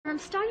I'm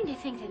starting to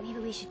think that maybe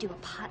we should do a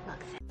potluck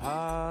thing.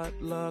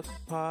 Potluck,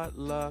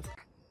 potluck.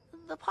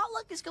 The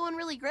potluck is going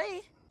really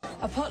great.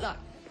 A potluck?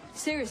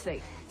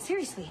 Seriously?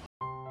 Seriously.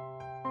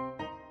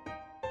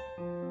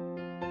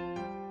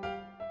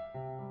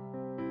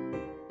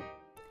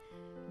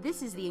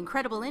 This is the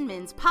Incredible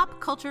Inman's Pop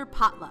Culture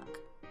Potluck.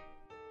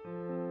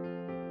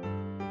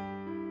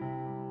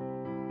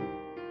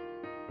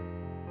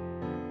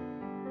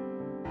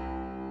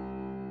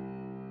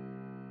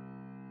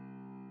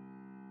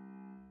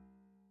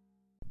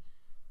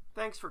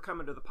 Thanks for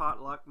coming to the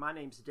potluck. My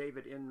name's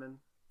David Inman,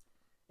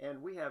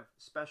 and we have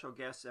special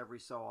guests every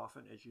so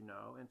often, as you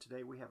know. And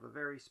today we have a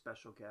very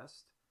special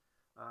guest,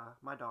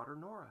 my daughter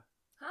Nora.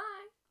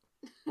 Hi.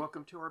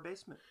 Welcome to our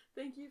basement.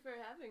 Thank you for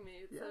having me.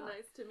 It's so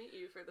nice to meet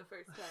you for the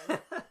first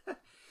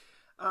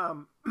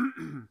time.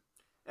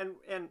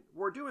 And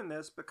we're doing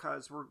this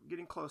because we're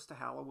getting close to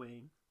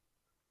Halloween.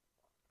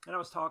 And I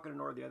was talking to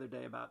Nora the other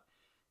day about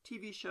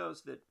TV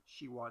shows that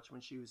she watched when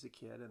she was a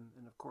kid.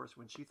 And of course,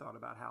 when she thought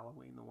about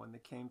Halloween, the one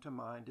that came to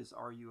mind is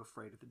Are You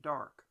Afraid of the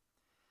Dark?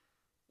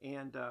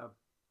 And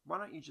why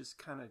don't you just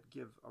kind of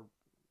give an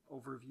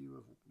overview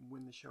of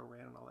when the show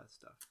ran and all that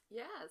stuff?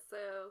 Yeah,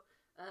 so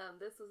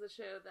this was a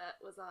show that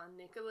was on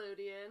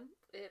Nickelodeon.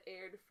 It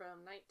aired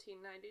from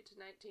 1990 to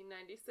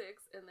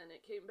 1996, and then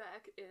it came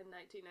back in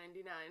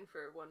 1999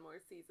 for one more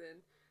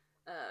season.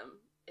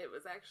 It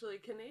was actually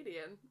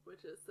Canadian,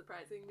 which is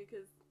surprising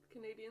because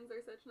Canadians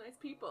are such nice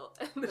people,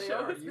 and the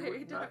show is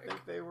very dark. I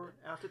think they were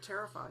out to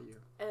terrify you.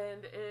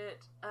 And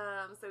it,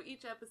 so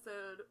each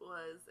episode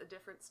was a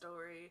different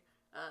story,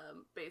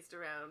 based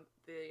around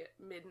the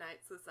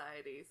Midnight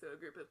Society, so a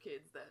group of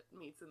kids that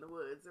meets in the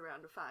woods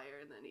around a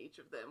fire, and then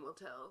each of them will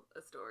tell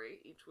a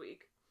story each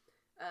week.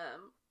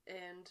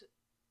 And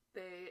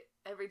they,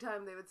 every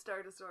time they would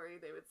start a story,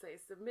 they would say,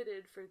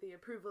 "Submitted for the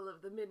approval of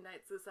the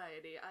Midnight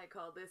Society, I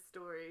call this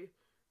story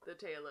The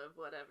Tale of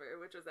Whatever,"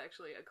 which was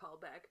actually a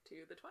callback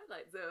to The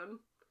Twilight Zone,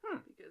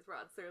 because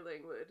Rod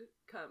Serling would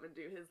come and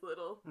do his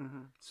little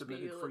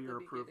Submitted spiel for at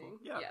your the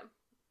approval. beginning. Yeah.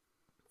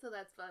 So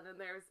that's fun,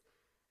 and there's,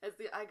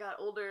 I got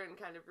older and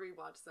kind of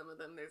rewatched some of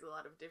them, there's a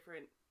lot of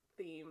different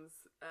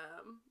themes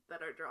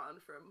that are drawn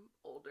from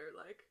older,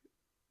 like,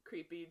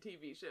 creepy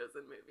TV shows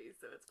and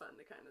movies, so it's fun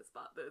to kind of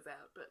spot those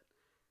out, but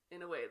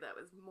in a way that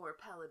was more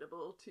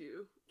palatable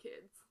to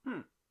kids.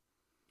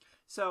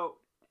 So,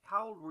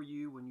 how old were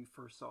you when you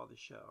first saw the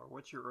show, or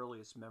what's your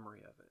earliest memory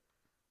of it?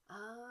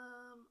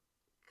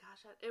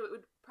 Gosh, it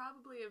would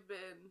probably have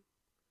been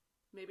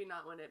maybe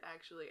not when it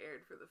actually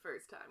aired for the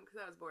first time,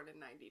 because I was born in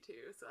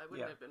 92, so I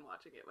wouldn't have been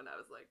watching it when I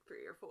was like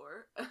 3 or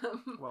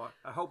 4. Well,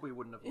 I hope we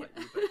wouldn't have let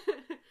you,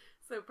 but...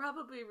 So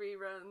probably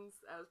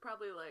reruns. I was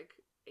probably like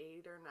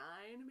 8 or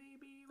 9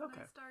 maybe when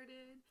I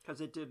started.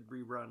 Because it did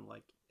rerun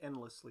like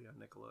endlessly on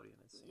Nickelodeon,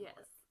 it seemed Yes.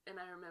 like. And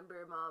I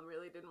remember Mom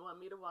really didn't want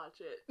me to watch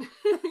it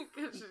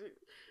because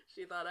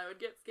she thought I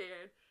would get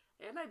scared.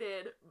 And I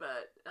did,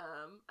 but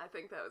I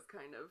think that was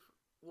kind of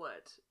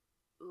what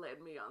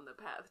led me on the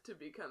path to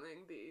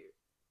becoming the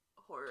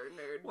horror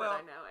nerd that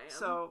I now am.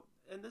 So,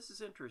 and this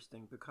is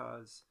interesting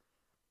because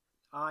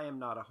I am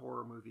not a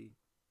horror movie.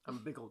 I'm a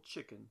big old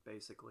chicken,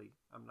 basically.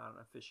 I'm not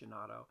an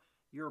aficionado.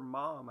 Your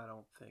mom, I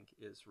don't think,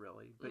 is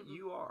really, but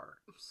you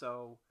are.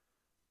 So...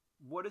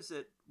 What is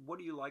it? What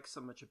do you like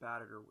so much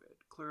about it, or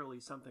clearly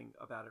something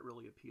about it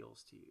really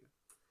appeals to you?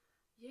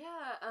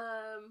 Yeah,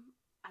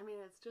 I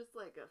mean, it's just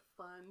like a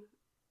fun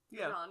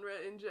genre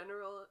in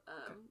general.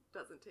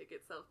 Doesn't take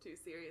itself too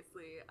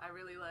seriously. I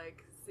really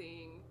like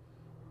seeing.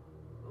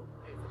 Oh,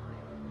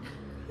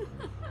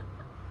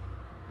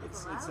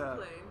 there's a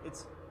plane.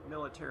 It's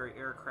Military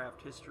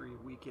Aircraft History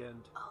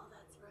Weekend. Oh,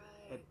 that's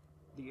right. At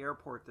the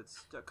airport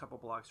that's a couple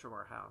blocks from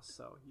our house,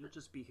 so you'll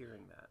just be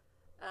hearing that.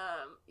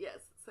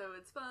 Yes, so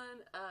it's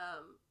fun.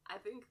 I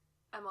think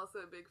I'm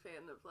also a big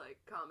fan of, like,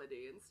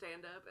 comedy and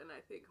stand-up, and I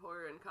think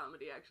horror and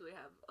comedy actually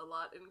have a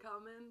lot in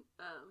common,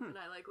 and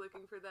I like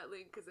looking for that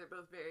link, because they're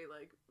both very,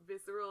 like,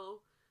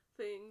 visceral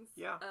things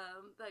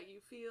that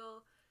you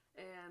feel,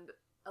 and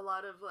a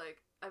lot of,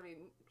 like, I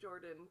mean,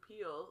 Jordan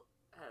Peele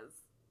has,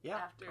 he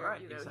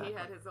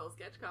had his whole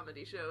sketch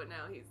comedy show, and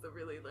now he's a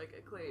really, like,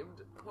 acclaimed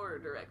horror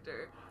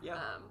director,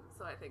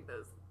 so I think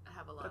those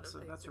have a lot of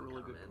things That's a in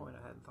really common. good point.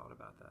 I hadn't thought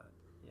about that.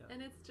 Yeah.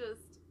 And it's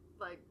just,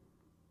 like,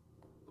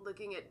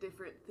 looking at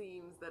different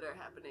themes that are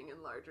happening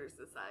in larger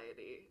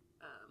society.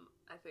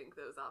 I think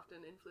those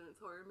often influence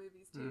horror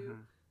movies, too.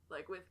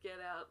 Like, with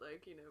Get Out,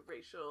 like, you know,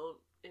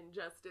 racial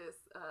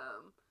injustice,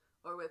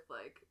 or with,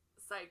 like,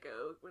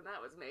 Psycho, when that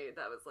was made,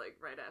 that was,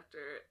 like, right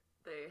after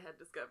they had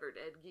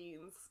discovered Ed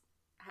Gein's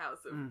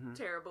house of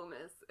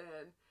terribleness,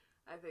 and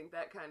I think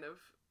that kind of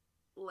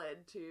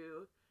led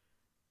to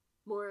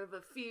more of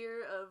a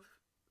fear of,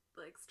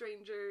 like,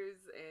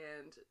 strangers,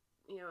 and,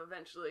 you know,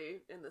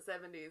 eventually in the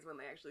 70s when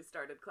they actually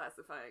started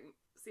classifying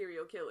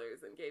serial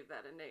killers and gave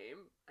that a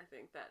name, I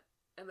think that,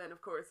 and then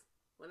of course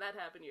when that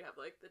happened you have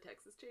like the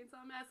Texas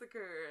Chainsaw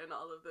Massacre and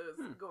all of those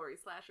gory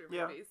slasher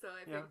movies, so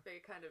I think they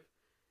kind of,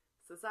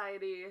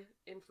 society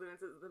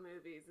influences the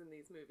movies and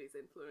these movies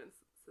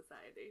influence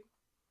society.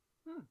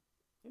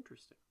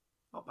 Interesting.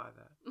 I'll buy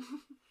that.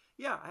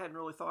 Yeah, I hadn't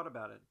really thought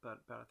about it, but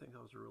I think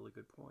those are really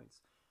good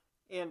points.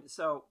 And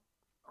so,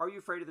 Are You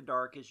Afraid of the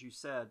Dark, as you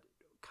said,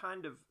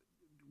 kind of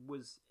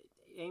was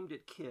aimed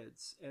at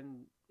kids,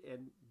 and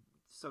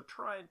so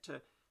trying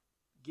to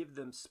give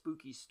them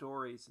spooky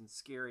stories and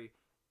scary.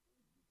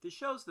 The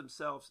shows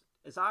themselves,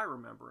 as I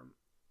remember them,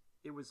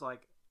 it was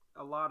like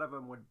a lot of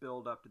them would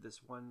build up to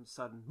this one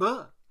sudden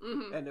 "Buh!"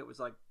 And it was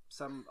like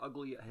some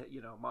ugly,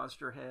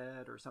 monster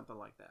head or something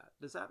like that.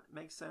 Does that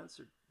make sense?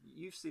 Or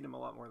you've seen them a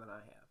lot more than I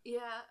have.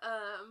 Yeah,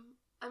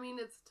 I mean,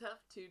 it's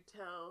tough to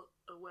tell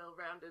a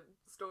well-rounded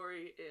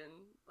story in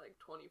like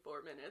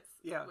 24 minutes,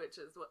 which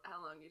is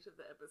how long each of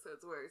the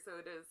episodes were. So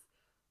it is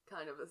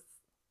kind of a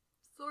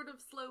sort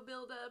of slow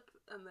build-up,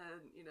 and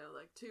then,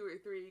 like 2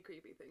 or 3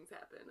 creepy things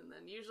happen, and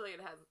then usually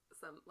it has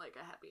some, like,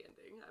 a happy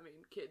ending. I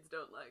mean, kids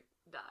don't, like,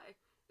 die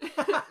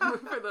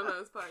for the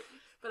most part.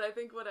 But I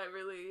think what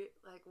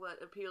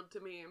appealed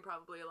to me and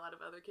probably a lot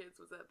of other kids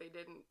was that they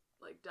didn't,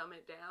 like, dumb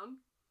it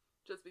down.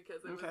 Just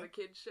because it was a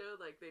kid's show,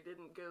 like, they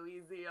didn't go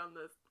easy on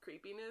the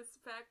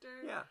creepiness factor.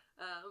 Yeah.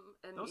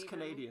 And Those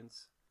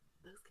Canadians.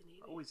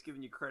 Canadians. Always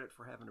giving you credit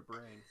for having a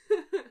brain.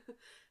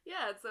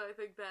 Yeah, so I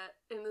think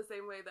that in the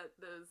same way that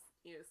those,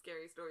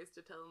 scary stories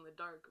to tell in the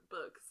dark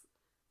books,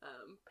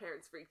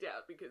 parents freaked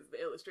out because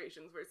the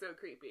illustrations were so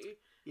creepy.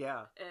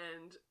 Yeah.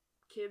 And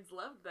kids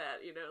loved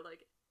that,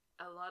 like,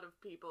 a lot of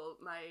people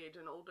my age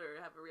and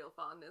older have a real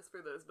fondness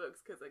for those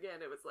books because,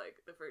 again, it was like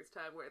the first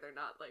time where they're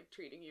not like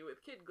treating you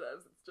with kid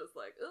gloves. It's just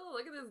like, oh,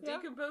 look at this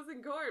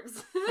decomposing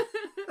corpse.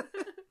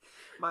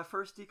 My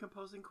first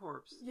decomposing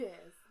corpse.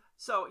 Yes.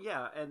 So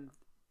yeah, and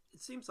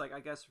it seems like,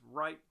 I guess,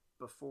 right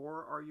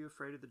before Are You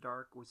Afraid of the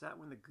Dark, was that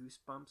when the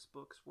Goosebumps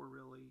books were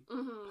really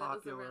popular?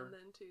 That was around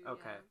then too.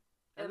 Okay.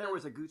 Yeah. And there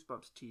was a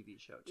Goosebumps TV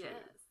show too.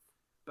 Yes.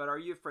 But Are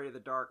You Afraid of the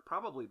Dark,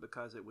 probably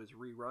because it was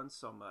rerun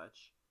so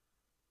much,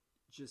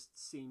 just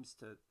seems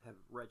to have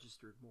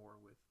registered more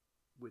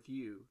with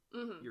you,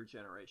 your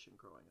generation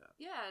growing up.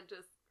 Yeah,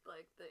 just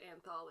like the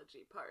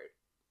anthology part.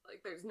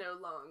 Like, there's no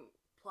long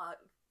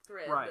plot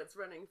thread that's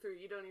running through.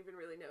 You don't even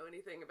really know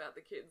anything about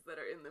the kids that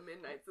are in the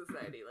Midnight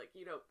Society. Like,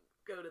 you don't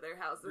go to their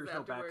houses There's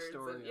afterwards.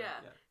 No backstory.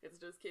 And it's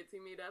just kids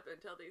who meet up and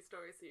tell these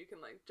stories so you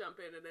can, like,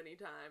 jump in at any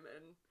time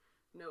and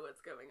know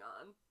what's going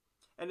on.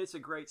 And it's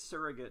a great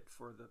surrogate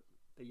for the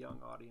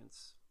young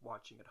audience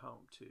watching at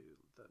home too,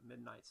 the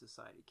Midnight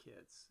Society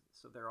kids.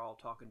 So they're all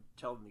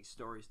telling these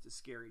stories to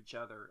scare each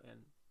other,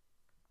 and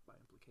by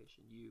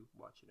implication, you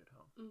watching at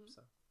home.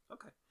 So,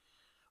 okay.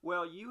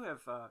 Well, you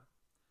have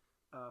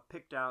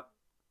picked out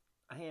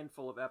a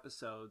handful of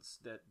episodes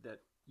that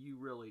you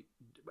really.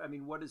 I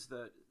mean,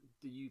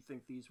 do you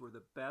think these were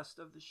the best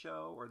of the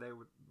show, or they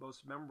were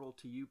most memorable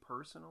to you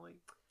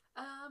personally?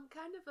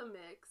 Kind of a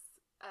mix.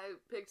 I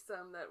picked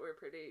some that were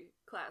pretty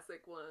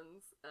classic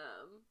ones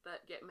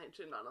that get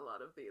mentioned on a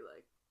lot of the,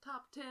 like,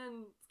 top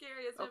 10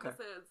 scariest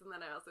episodes, and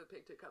then I also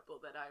picked a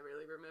couple that I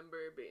really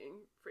remember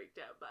being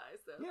freaked out by,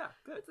 so yeah,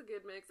 good. It's a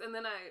good mix. And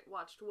then I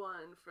watched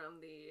one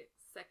from the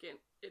second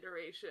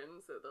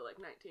iteration, so the,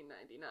 like,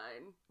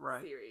 1999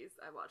 series.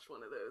 I watched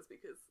one of those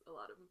because a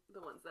lot of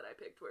the ones that I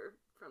picked were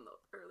from the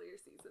earlier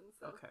seasons,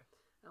 so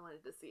I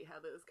wanted to see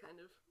how those kind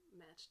of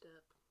matched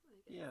up,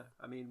 I guess. Yeah,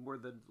 I mean, were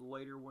the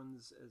later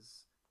ones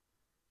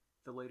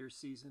the later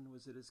season,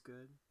 was it as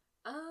good?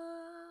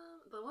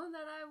 The one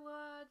that I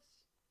watched,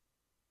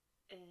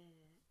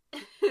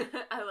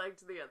 I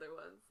liked the other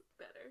ones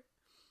better.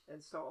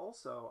 And so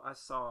also, I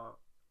saw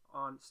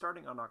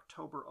starting on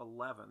October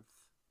 11th,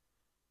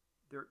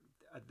 there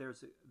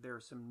are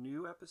some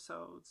new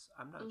episodes.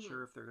 I'm not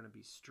sure if they're going to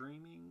be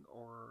streaming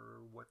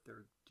or what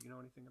they're. Do you know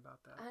anything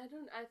about that? I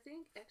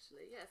think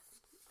actually, yes,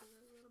 I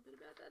know a little bit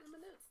about that in my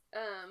notes.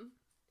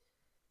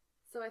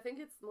 So I think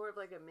it's more of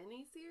like a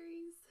mini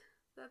series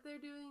that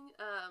they're doing,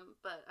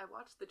 but I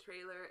watched the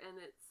trailer and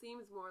it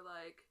seems more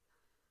like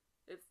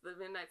it's the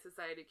Midnight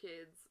Society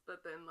kids,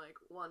 but then, like,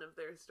 one of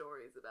their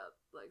stories about,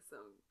 like,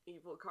 some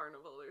evil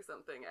carnival or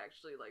something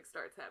actually, like,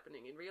 starts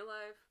happening in real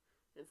life,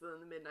 and so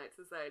then the Midnight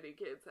Society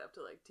kids have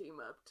to, like, team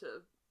up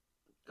to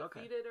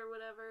defeat it or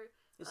whatever.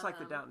 It's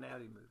like the Downton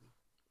Abbey movie.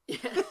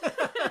 Yeah,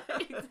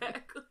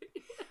 exactly.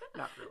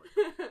 Not really.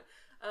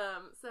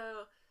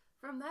 So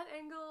from that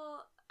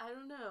angle, I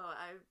don't know,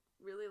 I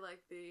really like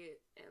the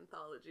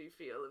anthology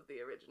feel of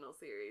the original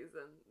series,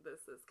 and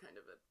this is kind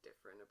of a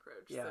different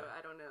approach. So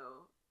I don't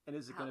know. And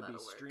is it going to be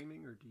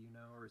streaming, or do you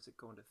know, or is it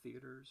going to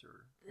theaters,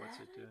 or what's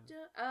it doing?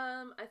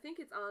 I think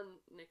it's on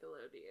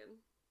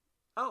Nickelodeon.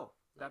 Oh,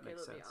 that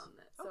makes sense. On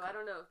that. So I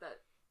don't know if that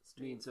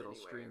means it'll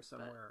stream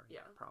somewhere.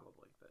 Yeah,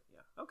 probably. But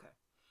yeah, okay.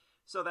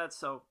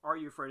 So Are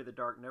You Afraid of the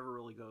Dark never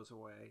really goes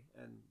away,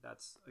 and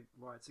that's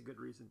it's a good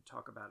reason to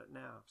talk about it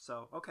now.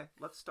 So okay,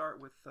 let's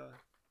start with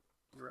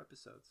your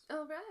episodes.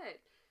 All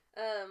right.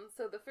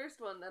 So the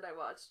first one that I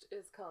watched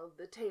is called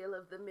The Tale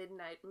of the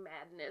Midnight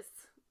Madness,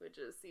 which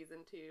is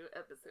season 2,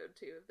 episode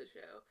 2 of the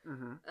show.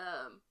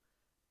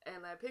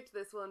 And I picked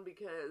this one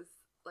because,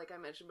 like I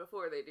mentioned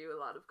before, they do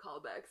a lot of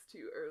callbacks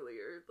to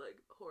earlier,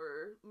 like,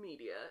 horror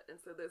media, and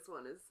so this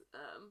one is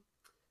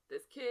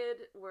this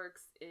kid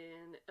works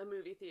in a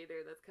movie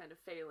theater that's kind of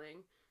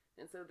failing.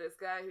 And so this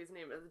guy whose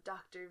name is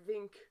Dr.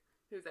 Vink,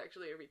 who's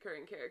actually a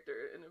recurring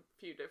character in a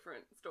few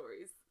different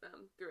stories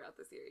throughout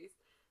the series.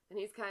 And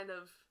he's kind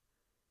of,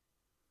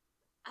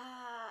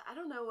 I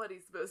don't know what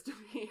he's supposed to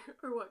be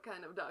or what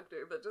kind of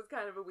doctor, but just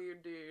kind of a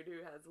weird dude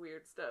who has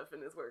weird stuff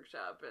in his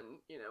workshop and,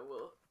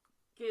 will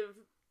give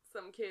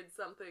some kids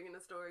something in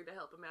a story to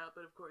help them out,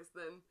 but of course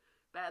then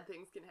bad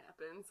things can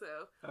happen.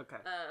 So,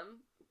 okay.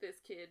 This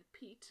kid,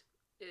 Pete,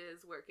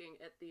 is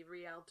working at the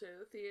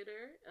Rialto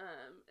Theater,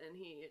 and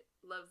he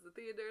loves the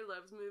theater,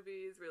 loves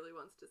movies, really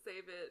wants to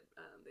save it.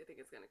 They think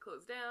it's going to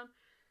close down.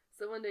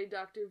 So one day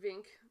Dr.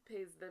 Vink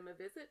pays them a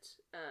visit.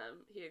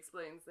 He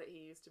explains that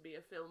he used to be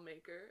a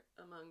filmmaker,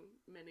 among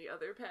many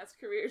other past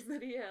careers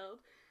that he held,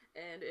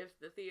 and if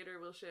the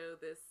theater will show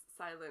this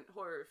silent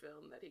horror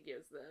film that he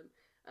gives them.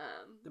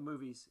 The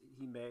movies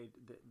he made,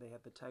 they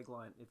had the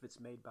tagline, "If it's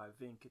made by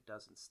Vink, it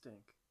doesn't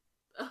stink."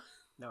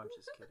 No, I'm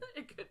just kidding.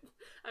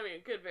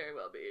 It could very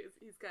well be.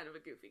 He's kind of a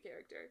goofy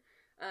character.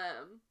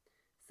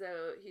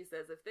 So he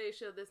says if they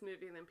show this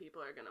movie, then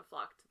people are going to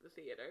flock to the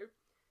theater.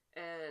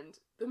 And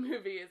the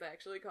movie is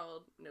actually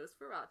called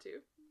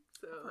Nosferatu.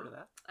 So I've heard of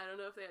that. I don't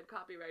know if they had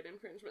copyright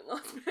infringement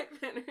laws back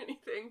then or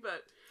anything,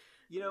 but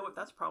you know what?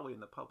 That's probably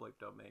in the public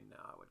domain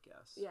now, I would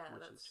guess. Yeah,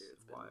 which that's is true.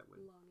 It's why been it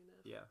would. long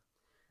enough. Yeah.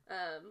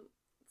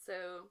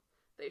 So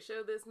they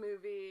show this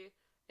movie,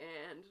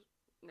 and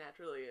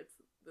naturally, it's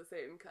the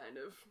same kind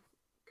of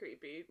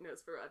creepy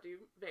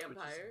Nosferatu vampire.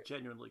 Which is a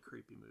genuinely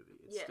creepy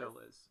movie. It Yes. still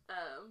is.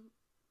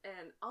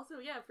 And also,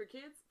 yeah, for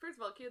kids, first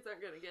of all, kids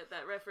aren't going to get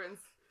that reference.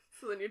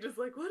 So then you're just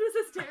like, what is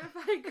this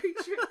terrifying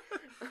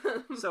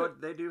creature? So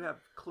they do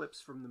have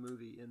clips from the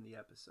movie in the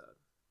episode.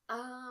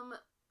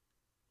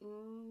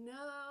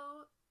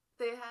 No,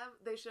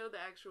 they show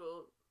the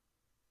actual,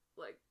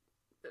 like,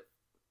 the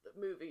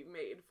movie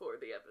made for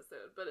the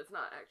episode, but it's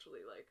not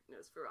actually like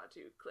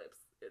Nosferatu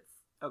clips.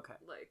 It's Okay.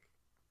 like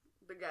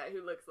the guy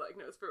who looks like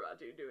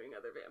Nosferatu doing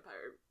other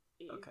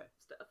vampire-y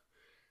stuff.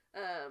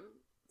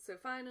 So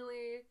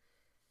finally,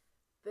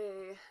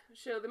 they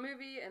show the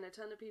movie, and a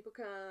ton of people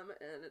come,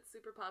 and it's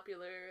super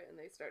popular, and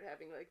they start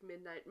having, like,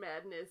 Midnight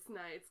Madness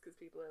nights, because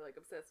people are, like,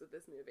 obsessed with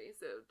this movie.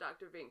 So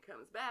Dr. Vink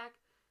comes back,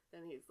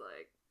 and he's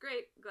like,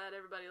 great, glad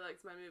everybody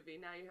likes my movie,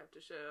 now you have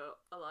to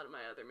show a lot of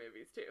my other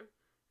movies, too.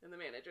 And the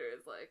manager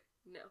is like,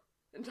 no.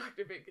 And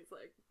Dr. Vink is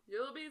like,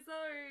 you'll be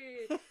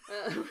sorry!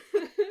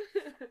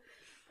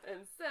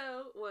 And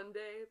so, one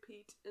day,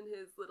 Pete and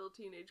his little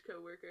teenage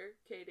coworker,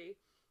 Katie,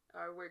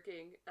 are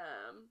working,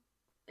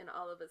 and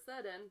all of a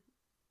sudden,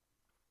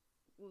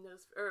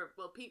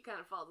 Pete kind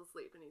of falls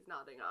asleep and he's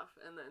nodding off,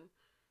 and then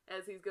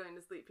as he's going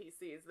to sleep, he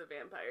sees the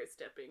vampire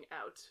stepping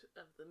out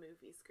of the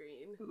movie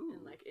screen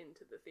and, like,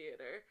 into the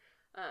theater.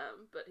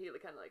 But he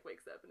kind of, like,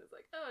 wakes up and is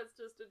like, oh, it's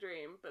just a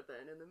dream. But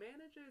then in the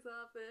manager's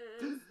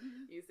office,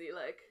 you see,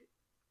 like,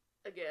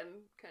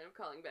 again, kind of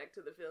calling back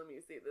to the film,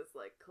 you see this,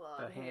 like,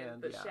 clawed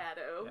hand,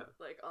 shadow,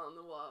 like, on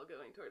the wall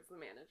going towards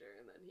the manager,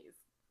 and then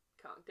he's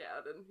conked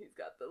out and he's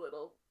got the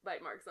little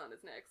bite marks on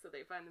his neck. So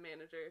they find the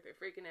manager, they're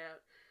freaking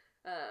out.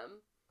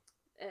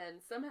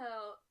 And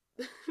somehow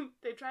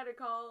they try to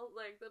call,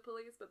 like, the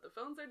police, but the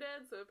phones are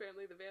dead, so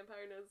apparently the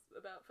vampire knows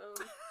about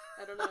phones.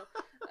 I don't know.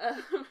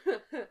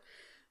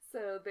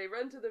 So they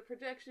run to the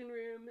projection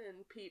room,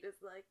 and Pete is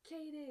like,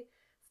 Katie,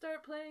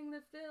 start playing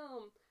the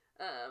film.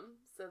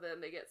 So then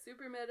they get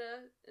super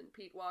meta, and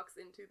Pete walks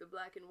into the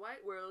black and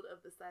white world of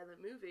the silent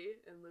movie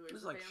and lures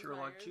This is the like vampire.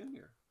 Sherlock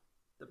Jr.,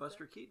 the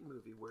Buster Keaton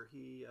movie where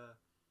he...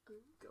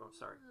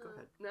 sorry, go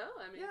ahead. No,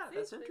 I mean... Yeah,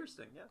 that's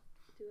interesting, yeah.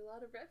 Do a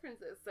lot of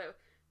references. So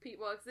Pete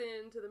walks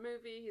into the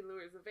movie, he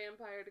lures a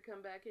vampire to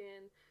come back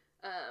in,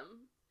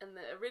 and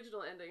the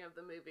original ending of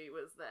the movie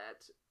was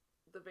that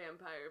the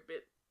vampire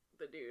bit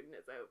the dude and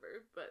it's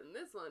over. But in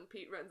this one,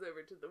 Pete runs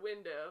over to the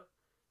window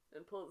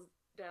and pulls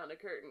down a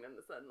curtain and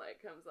the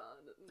sunlight comes on,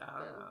 and then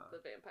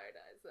the vampire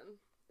dies, and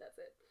that's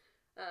it.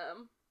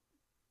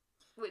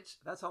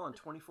 Which... That's all in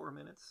 24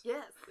 minutes?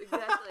 Yes,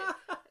 exactly.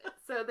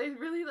 So they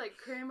really, like,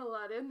 cram a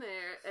lot in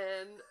there,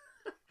 and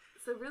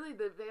so really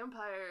the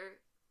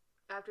vampire,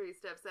 after he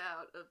steps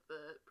out of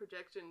the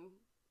projection,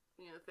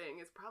 thing,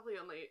 is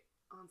probably only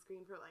on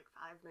screen for, like,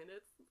 5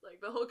 minutes.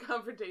 Like, the whole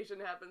confrontation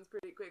happens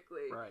pretty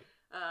quickly. Right.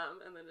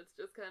 And then it's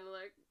just kind of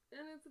like,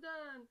 and it's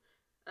done.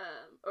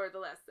 Or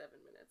the last 7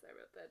 minutes, I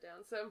wrote that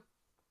down. So,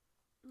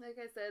 like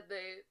I said,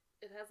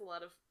 it has a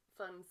lot of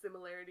fun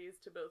similarities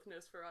to both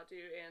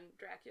Nosferatu and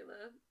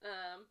Dracula.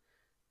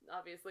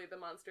 Obviously,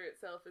 the monster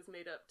itself is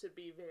made up to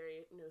be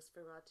very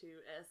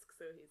Nosferatu-esque,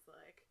 so he's,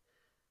 like,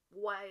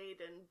 white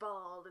and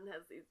bald and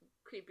has these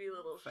creepy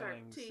little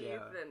sharp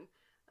teeth and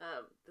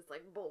this,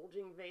 like,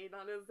 bulging vein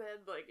on his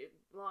head, like,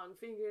 long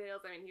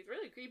fingernails. I mean, he's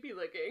really creepy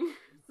looking.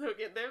 So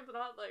again, they're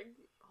not, like,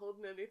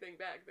 holding anything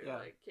back. They're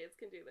like, kids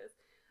can do this.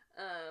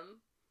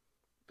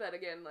 But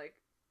again, like,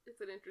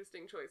 it's an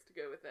interesting choice to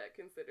go with that,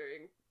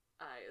 considering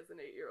I, as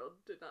an 8-year-old,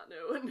 did not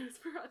know what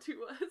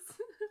Nosferatu was.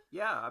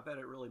 Yeah, I bet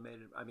it really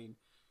made it. I mean,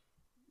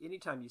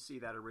 anytime you see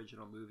that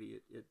original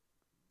movie, it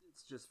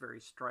it's just very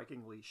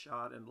strikingly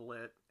shot and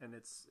lit, and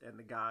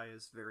the guy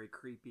is very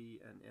creepy,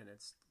 and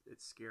it's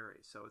scary.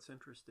 So it's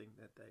interesting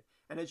that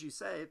and as you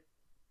say,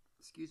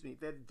 excuse me,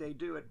 they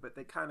do it, but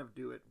they kind of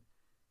do it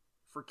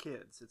for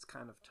kids. It's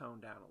kind of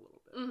toned down a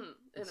little bit. Mm-hmm.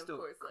 And it's of still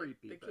course,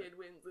 creepy. Like, the kid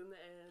wins in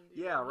the end.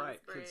 Yeah, know, right.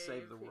 He's brave, Kids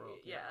save the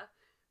world. Yeah.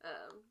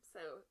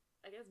 So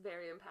I guess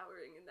very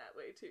empowering in that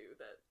way too.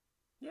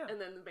 Yeah. And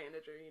then the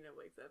manager,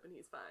 wakes up and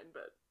he's fine,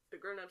 but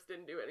the grown-ups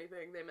didn't do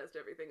anything. They messed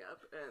everything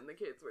up, and the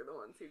kids were the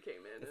ones who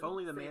came in. If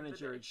only the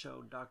manager had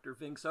shown Dr.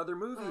 Vink's other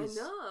movies.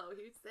 I know.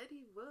 He said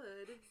he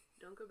would.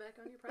 Don't go back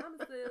on your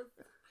promises.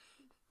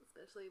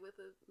 Especially with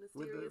a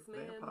mysterious with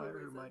the man vampire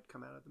who might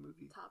come out of the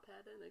movie. Top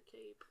hat and a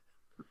cape.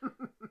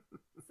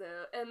 So,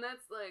 and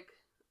that's like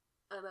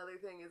another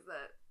thing is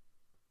that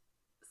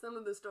some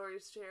of the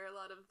stories share a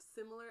lot of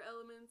similar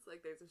elements.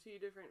 Like there's a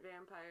few different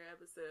vampire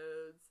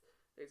episodes,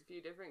 there's a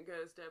few different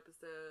ghost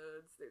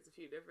episodes, there's a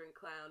few different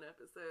clown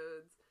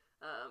episodes,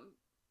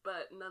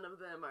 but none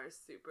of them are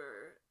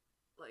super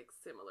like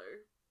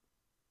similar.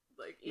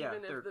 Like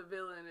even if the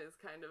villain is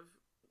kind of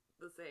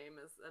the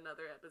same as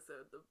another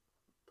episode, the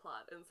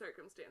plot and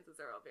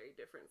circumstances are all very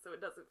different, so it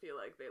doesn't feel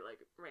like they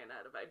like ran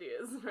out of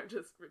ideas and are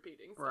just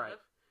repeating stuff.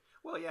 Right.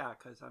 Well, yeah,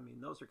 because I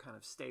mean those are kind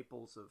of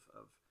staples of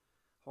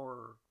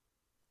horror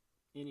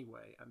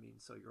anyway. I mean,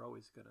 so you're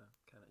always gonna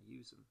kind of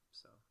use them.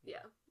 So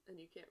yeah, and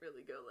you can't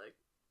really go like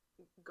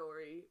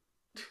gory,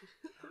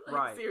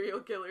 right,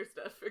 serial killer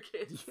stuff for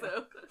kids. Yeah.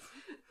 So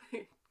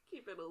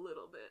keep it a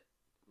little bit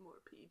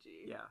more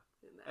PG. Yeah,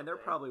 and there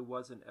probably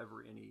wasn't ever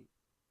any.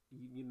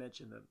 You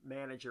mentioned the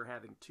manager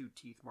having 2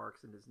 teeth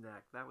marks in his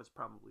neck. That was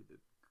probably the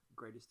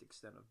greatest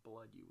extent of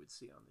blood you would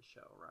see on the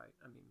show, right?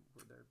 I mean,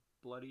 were there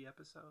bloody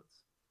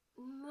episodes?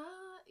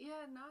 Not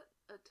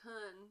a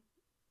ton,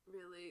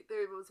 really.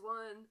 There was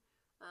one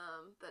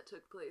that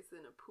took place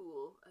in a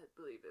pool. I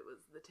believe it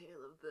was The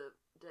Tale of the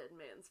Dead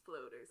Man's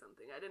Float or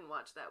something. I didn't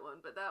watch that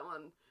one, but that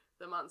one,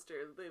 the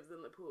monster lives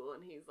in the pool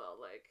and he's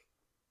all like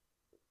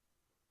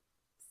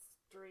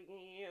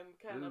stringy and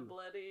kind of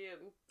bloody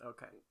and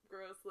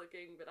gross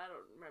looking, but I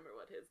don't remember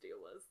what his deal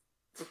was.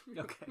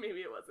 Okay.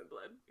 Maybe it wasn't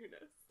blood. Who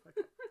knows?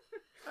 Okay.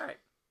 All right.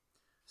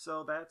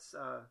 So that's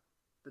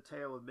The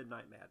Tale of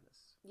Midnight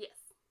Madness.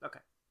 Yes.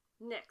 Okay.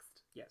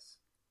 Next. Yes.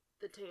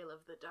 The Tale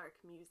of the Dark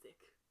Music.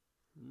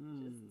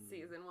 Just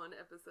season 1,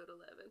 episode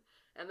 11.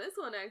 And this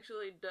one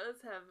actually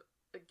does have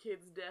a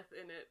kid's death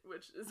in it,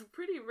 which is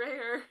pretty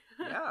rare.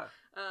 Yeah.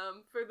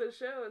 For the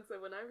show. And so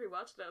when I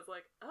rewatched it, I was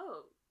like,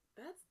 oh,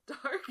 that's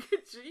dark.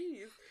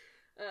 Jeez.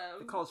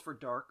 It calls for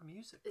dark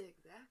music.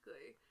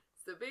 Exactly.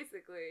 So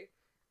basically,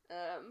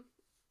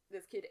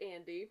 this kid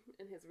Andy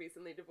and his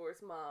recently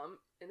divorced mom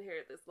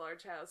inherit this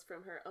large house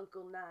from her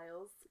uncle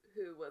Niles,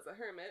 who was a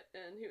hermit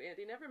and who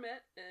Andy never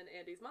met, and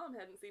Andy's mom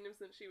hadn't seen him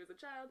since she was a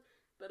child.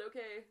 But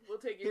okay, we'll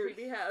take your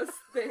creepy house,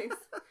 thanks.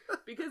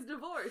 Because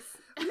divorce.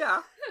 Yeah,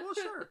 well,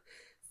 sure.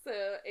 So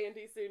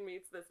Andy soon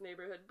meets this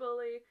neighborhood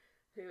bully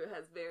who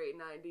has very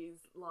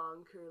 90s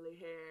long curly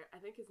hair. I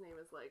think his name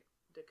is like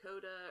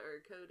Dakota or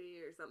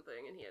Cody or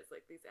something, and he has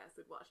like these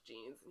acid wash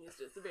jeans, and he's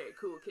just a very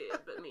cool kid,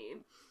 but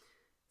mean.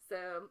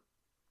 So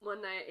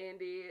one night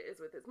Andy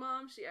is with his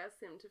mom. She asks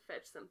him to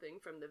fetch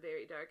something from the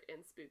very dark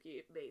and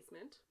spooky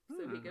basement.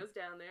 So he goes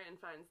down there and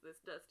finds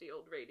this dusty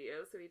old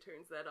radio, so he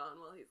turns that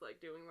on while he's like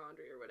doing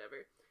laundry or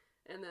whatever.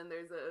 And then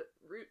there's a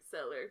root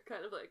cellar,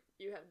 kind of like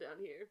you have down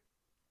here.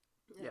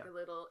 Like a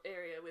little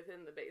area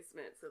within the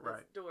basement, so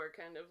this door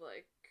kind of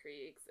like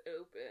creaks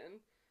open.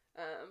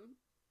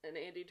 And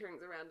Andy turns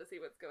around to see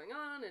what's going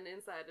on, and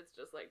inside it's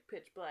just like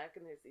pitch black,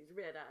 and there's these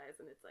red eyes,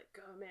 and it's like,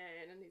 come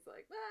in, and he's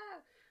like, ah!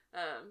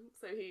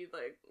 So he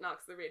like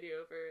knocks the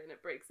radio over and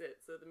it breaks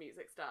it, so the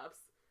music stops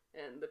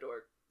and the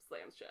door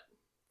slams shut.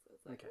 So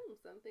it's like,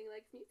 something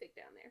likes music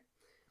down there.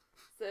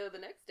 So the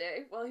next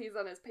day, while he's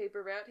on his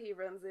paper route, he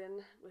runs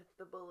in with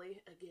the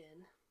bully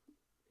again.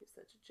 He's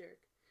such a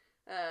jerk.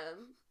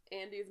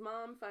 Andy's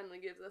mom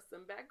finally gives us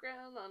some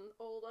background on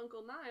old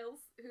Uncle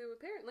Niles, who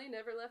apparently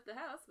never left the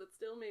house but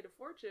still made a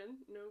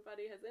fortune.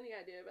 Nobody has any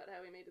idea about how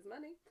he made his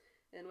money.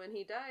 And when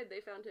he died, they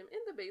found him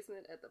in the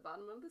basement at the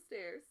bottom of the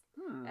stairs,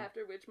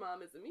 after which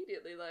Mom is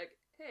immediately like,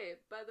 hey,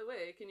 by the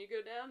way, can you go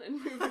down and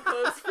move the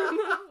clothes from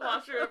the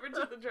washer over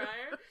to the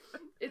dryer?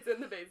 It's in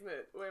the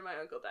basement where my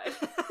uncle died.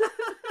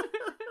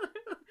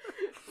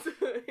 So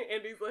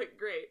Andy's like,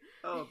 great.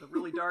 Oh, the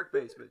really dark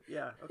basement.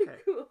 Yeah,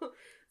 okay. Cool.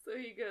 So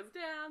he goes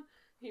down,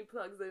 he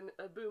plugs in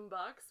a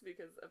boombox,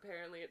 because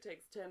apparently it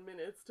takes 10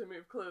 minutes to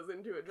move clothes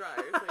into a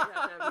dryer, so you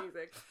have to have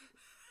music.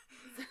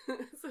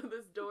 So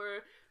this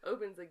door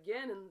opens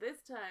again, and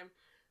this time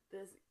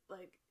this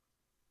like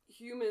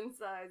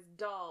human-sized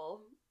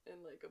doll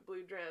in like a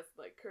blue dress,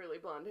 like curly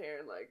blonde hair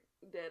and like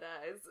dead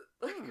eyes,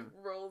 like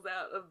rolls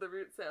out of the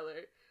root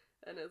cellar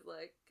and is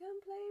like, come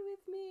play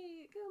with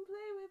me,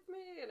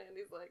 and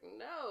Andy's like,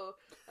 no.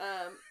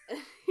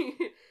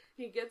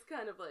 He gets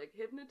kind of like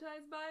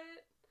hypnotized by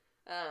it,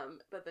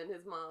 but then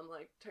his mom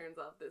like turns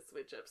off this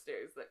switch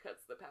upstairs that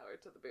cuts the power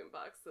to the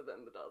boombox, so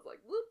then the doll's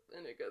like, whoop,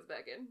 and it goes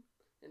back in.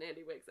 And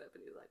Andy wakes up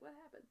and he's like, what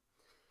happened?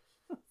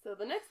 So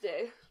the next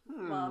day,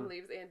 Mom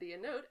leaves Andy a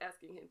note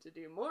asking him to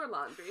do more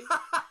laundry.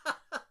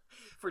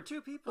 For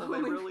two people,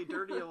 they really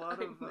dirty a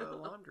lot of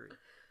laundry.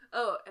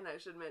 Oh, and I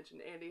should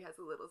mention, Andy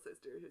has a little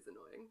sister who's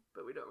annoying,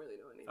 but we don't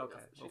really know anything else.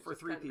 Well, She's for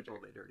just three kind of a people,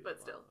 jerk. they dirty But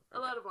a lot. still, Okay.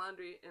 a lot of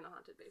laundry in a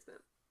haunted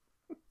basement.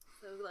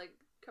 So, like,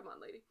 come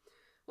on, lady.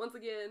 Once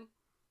again,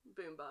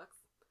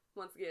 boombox.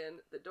 Once again,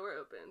 the door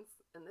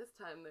opens, and this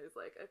time there's,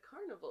 like, a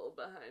carnival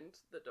behind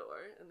the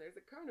door, and there's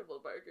a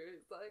carnival barker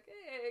who's like,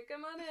 hey,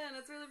 come on in,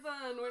 it's really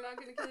fun, we're not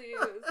gonna kill you,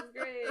 this is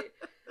great.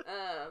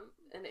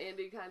 And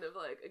Andy kind of,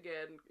 like,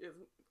 again,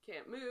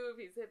 can't move,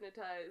 he's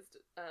hypnotized.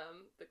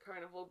 The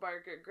carnival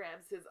barker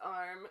grabs his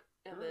arm,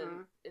 and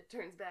then it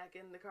turns back,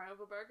 and the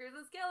carnival barker is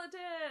a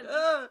skeleton!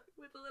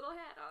 With a little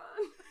hat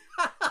on.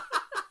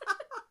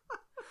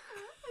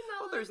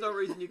 Well, there's no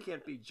reason you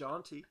can't be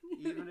jaunty,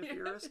 even if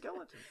you're a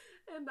skeleton.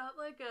 And not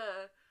like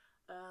a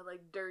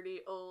like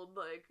dirty old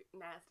like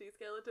nasty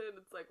skeleton.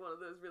 It's like one of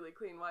those really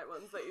clean white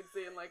ones that you'd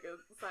see in like a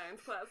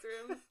science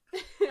classroom.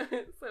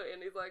 So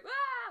Andy's like,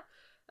 ah!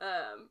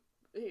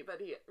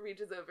 But he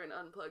reaches over and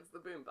unplugs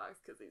the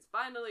boombox because he's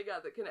finally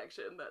got the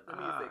connection that the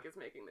music is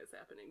making this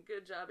happening.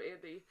 Good job,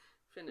 Andy.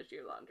 Finish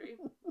your laundry.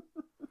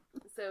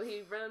 So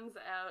he runs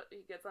out.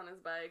 He gets on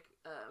his bike.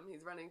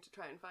 He's running to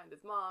try and find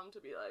his mom to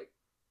be like,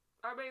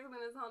 our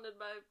basement is haunted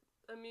by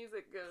a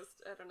music ghost.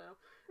 I don't know.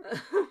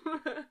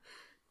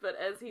 But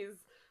as he's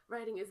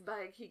riding his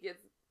bike, he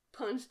gets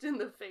punched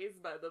in the face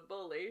by the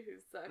bully, who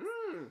sucks.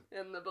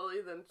 And the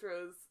bully then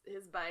throws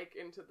his bike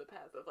into the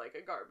path of, like,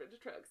 a garbage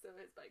truck, so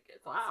his bike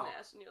gets all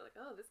smashed, and you're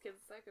like, oh, this kid's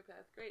a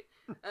psychopath. Great.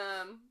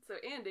 So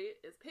Andy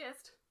is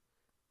pissed,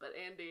 but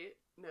Andy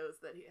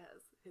knows that he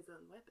has his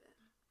own weapon.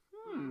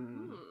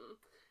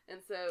 And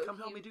so come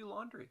help me do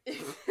laundry.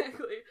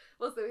 Exactly.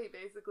 Well, so he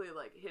basically,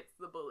 like, hits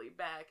the bully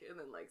back and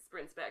then, like,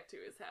 sprints back to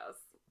his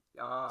house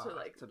to,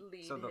 like,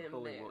 lead so the him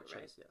bully there. won't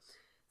chase, yes.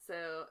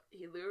 So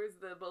he lures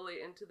the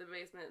bully into the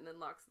basement and then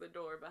locks the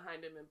door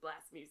behind him and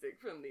blasts music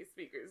from these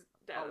speakers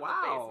down in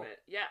the basement.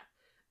 Yeah.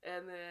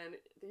 And then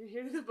you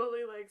hear the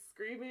bully, like,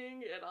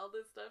 screaming and all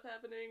this stuff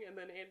happening, and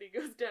then Andy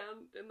goes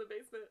down in the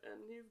basement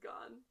and he's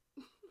gone.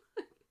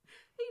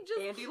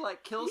 Andy,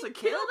 like, kills a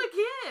kid? Killed a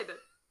kid!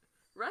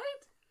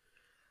 Right?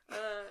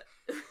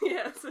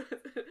 Yes.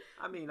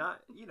 I mean,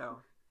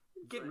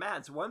 getting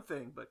mad's one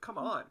thing, but come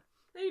on.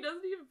 He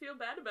doesn't even feel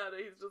bad about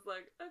it. He's just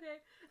like, okay.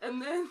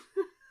 And then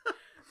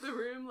the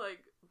room,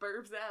 like,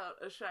 burps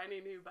out a shiny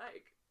new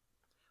bike.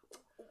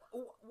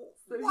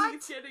 So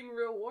he's getting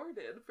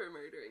rewarded for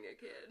murdering a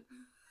kid.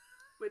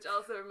 Which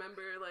also,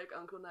 remember, like,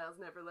 Uncle Niles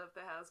never left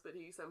the house, but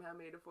he somehow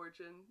made a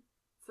fortune.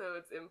 So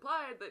it's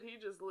implied that he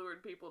just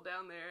lured people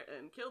down there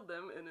and killed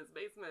them in his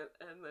basement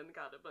and then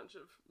got a bunch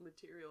of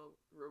material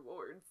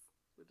rewards,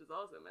 which is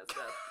also messed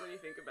up when you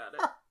think about it.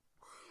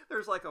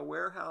 There's like a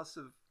warehouse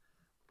of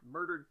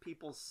murdered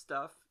people's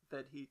stuff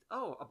that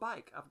a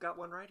bike. I've got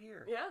one right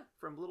here. Yeah.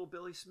 From Little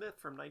Billy Smith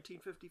from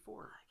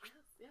 1954. Yes,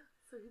 yeah.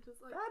 So he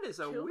just like that is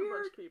a killed weird a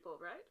bunch of people,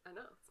 right? I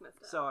know, it's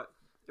messed up. So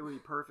it would be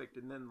perfect.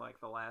 And then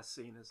like the last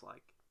scene is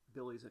like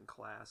Billy's in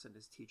class and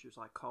his teacher's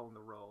like calling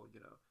the roll,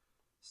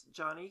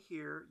 Johnny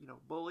here,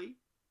 bully,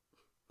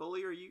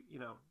 are you,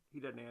 he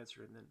doesn't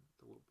answer, and then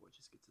the little boy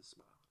just gets a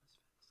smile on his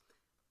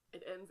face.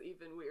 It ends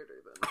even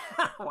weirder than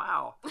that.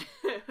 Wow.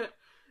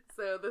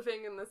 So the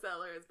thing in the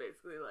cellar is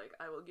basically like,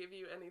 I will give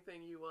you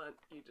anything you want,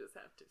 you just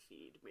have to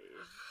feed me.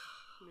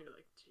 And you're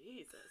like,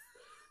 Jesus.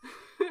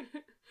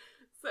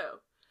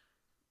 So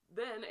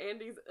then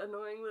Andy's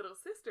annoying little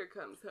sister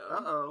comes home.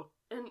 Uh-oh.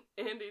 And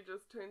Andy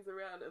just turns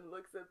around and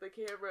looks at the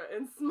camera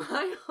and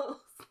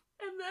smiles.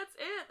 And that's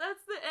it.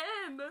 That's the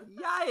end.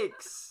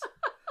 Yikes.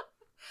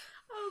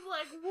 I was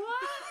like,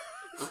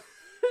 what?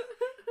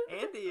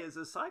 Andy is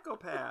a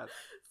psychopath.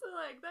 So,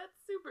 like, that's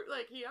super...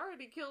 Like, he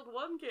already killed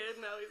one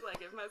kid. Now he's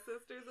like, if my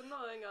sister's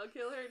annoying, I'll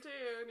kill her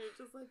too. And you're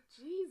just like,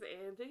 geez,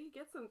 Andy,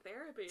 get some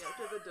therapy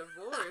after the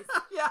divorce.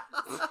 Yeah.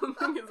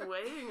 Something is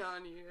weighing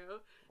on you.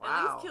 Wow. At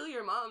least kill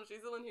your mom.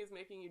 She's the one who's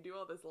making you do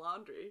all this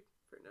laundry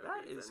for no reason.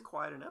 That is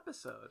quite an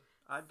episode.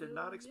 I did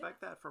not expect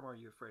that from Are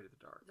You Afraid of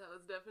the Dark? That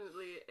was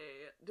definitely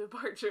a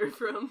departure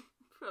from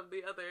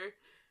the other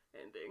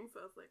ending. So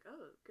I was like,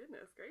 oh,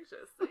 goodness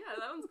gracious. So yeah,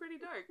 that one's pretty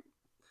dark.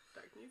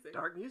 Dark music.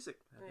 Dark music.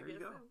 There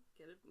you go. So.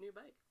 Get a new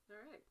bike. All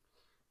right.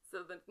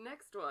 So the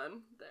next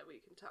one that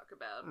we can talk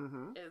about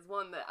is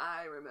one that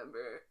I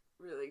remember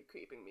really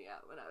creeping me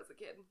out when I was a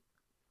kid.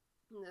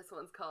 And this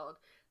one's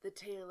called The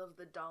Tale of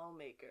the Doll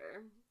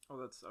Maker. Oh,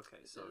 that's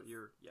okay. So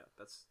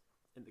that's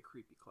in the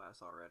creepy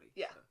class already.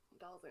 Yeah, so.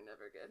 Dolls are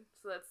never good.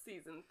 So that's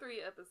season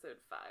 3,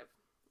 episode 5.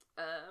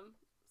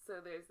 So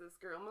there's this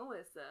girl,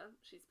 Melissa.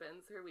 She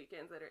spends her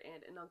weekends at her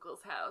aunt and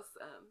uncle's house.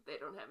 They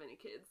don't have any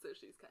kids, so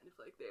she's kind of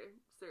like their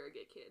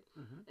surrogate kid.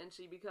 And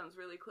she becomes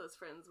really close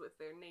friends with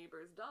their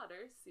neighbor's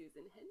daughter,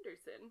 Susan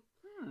Henderson.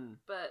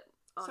 But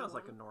sounds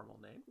like a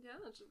normal name. Yeah,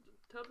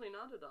 totally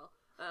not at all.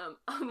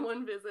 On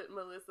one visit,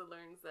 Melissa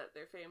learns that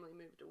their family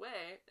moved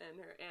away, and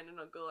her aunt and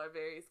uncle are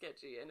very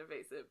sketchy and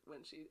evasive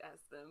when she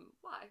asks them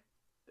why.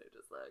 They're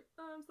just like,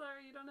 oh, I'm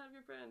sorry, you don't have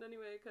your friend.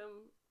 Anyway,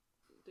 come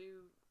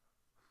do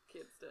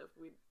kid stuff.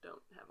 We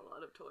don't have a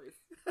lot of toys.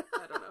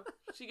 I don't know.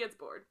 She gets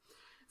bored.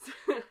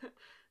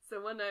 So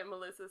one night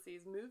Melissa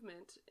sees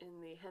movement in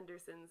the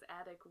Hendersons'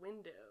 attic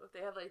window. They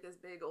have like this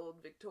big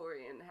old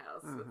Victorian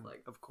house with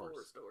like of course.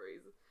 4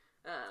 stories.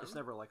 It's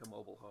never like a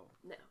mobile home.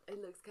 No,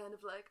 it looks kind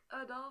of like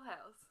a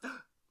dollhouse,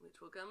 which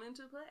will come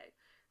into play.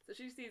 So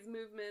she sees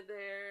movement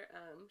there.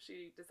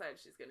 She decides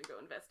she's going to go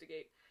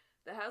investigate.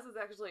 The house is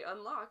actually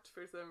unlocked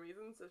for some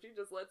reason, so she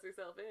just lets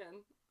herself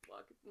in,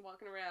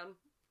 walking around.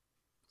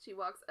 She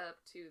walks up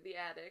to the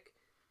attic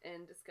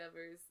and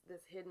discovers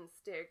this hidden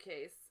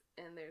staircase,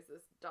 and there's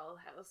this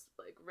dollhouse,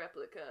 like,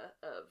 replica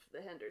of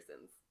the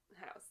Hendersons'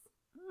 house.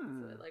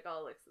 So it, like,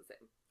 all looks the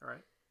same. All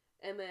right.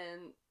 And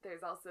then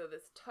there's also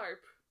this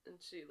tarp,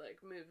 and she, like,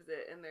 moves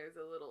it, and there's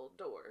a little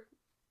door.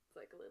 It's,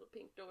 like, a little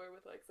pink door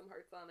with, like, some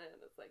hearts on it,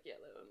 and it's, like,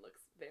 yellow and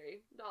looks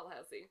very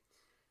dollhousey.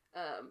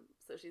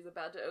 So she's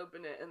about to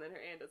open it, and then her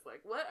aunt is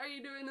like, "What are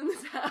you doing in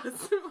this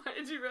house? Why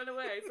did you run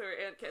away?" So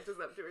her aunt catches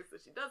up to her, so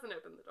she doesn't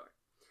open the door.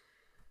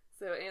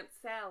 So Aunt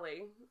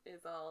Sally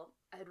is all,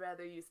 "I'd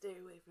rather you stay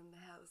away from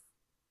the house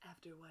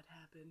after what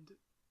happened."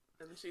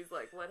 And she's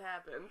like, "What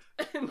happened?"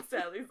 And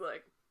Sally's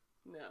like,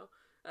 "No."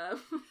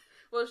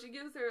 Well, she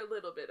gives her a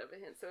little bit of a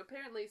hint. So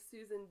apparently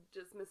Susan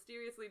just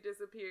mysteriously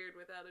disappeared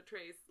without a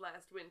trace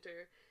last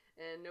winter,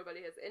 and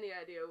nobody has any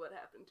idea what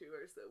happened to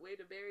her. So way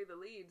to bury the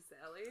lead,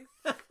 Sally.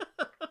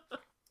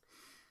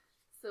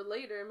 So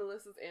later,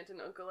 Melissa's aunt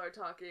and uncle are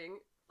talking,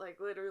 like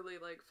literally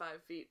like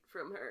 5 feet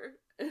from her,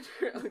 and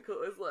her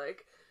uncle is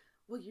like,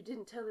 "Well, you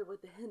didn't tell her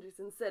what the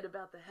Hendersons said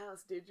about the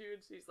house, did you?"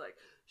 And she's like,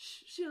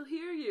 "Shh, she'll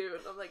hear you."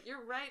 And I'm like,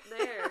 "You're right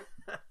there."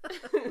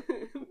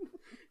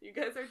 You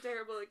guys are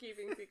terrible at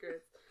keeping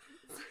secrets.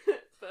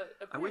 But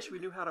I wish we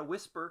knew how to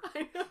whisper.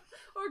 I know.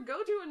 Or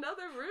go to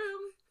another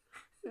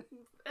room.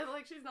 And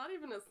like, she's not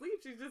even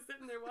asleep. She's just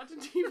sitting there watching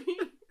TV.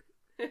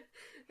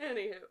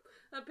 Anywho,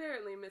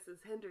 apparently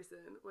Mrs.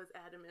 Henderson was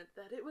adamant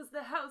that it was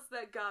the house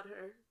that got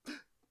her.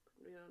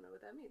 We don't know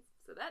what that means.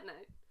 So that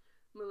night,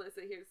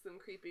 Melissa hears some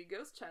creepy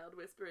ghost child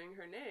whispering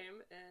her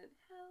name and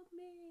 "help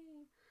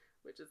me,"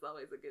 which is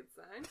always a good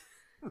sign.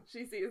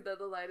 She sees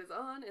that the light is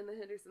on in the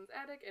Hendersons'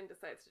 attic and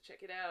decides to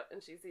check it out,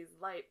 and she sees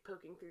light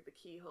poking through the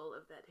keyhole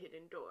of that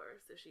hidden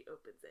door, so she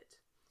opens it.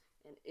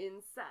 And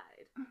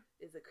inside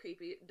is a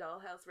creepy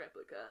dollhouse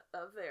replica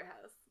of their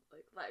house,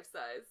 like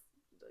life-size,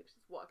 like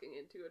she's walking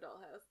into a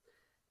dollhouse.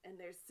 And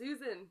there's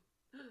Susan.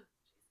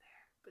 She's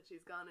there, but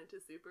she's gone into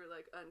super,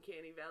 like,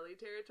 uncanny valley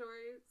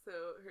territory,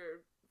 so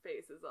her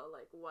face is all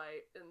like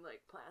white and like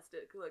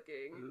plastic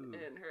looking. Ooh.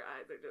 And her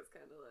eyes are just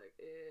kind of like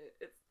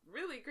it's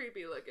really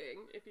creepy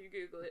looking if you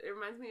Google it. It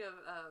reminds me of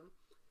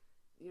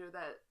you know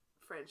that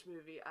French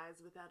movie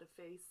Eyes Without a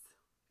Face.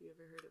 Have you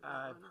ever heard of that?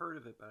 I've heard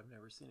of it, but I've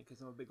never seen it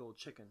because I'm a big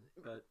old chicken.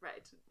 But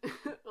right.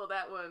 Well,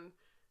 that one,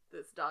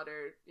 this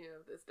daughter, you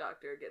know, this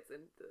doctor gets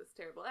in this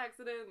terrible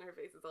accident and her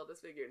face is all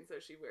disfigured, and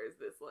so she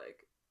wears this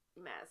like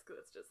mask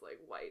that's just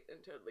like white and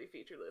totally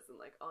featureless, and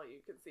like all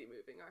you can see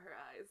moving are her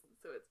eyes.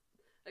 So it's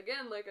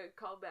again like a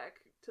callback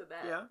to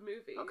that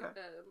movie. Okay.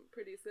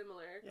 Pretty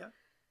similar. Yeah.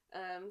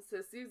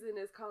 So Susan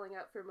is calling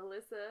out for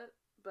Melissa,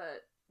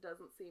 but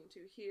doesn't seem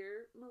to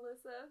hear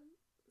Melissa.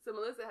 So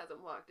Melissa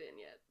hasn't walked in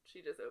yet. She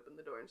just opened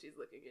the door and she's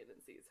looking in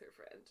and sees her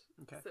friend.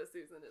 Okay. So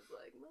Susan is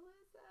like,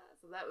 "Melissa."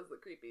 So that was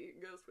the creepy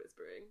ghost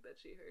whispering that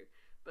she heard.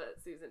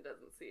 But Susan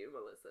doesn't see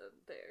Melissa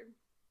there.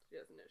 She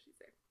doesn't know she's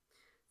there.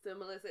 So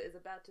Melissa is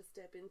about to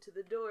step into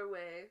the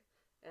doorway,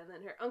 and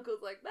then her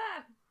uncle's like,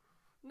 "Ah,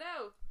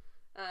 no."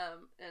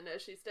 And as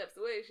she steps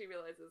away, she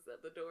realizes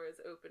that the door is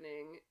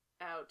opening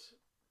out.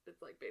 It's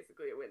like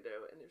basically a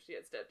window, and if she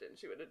had stepped in,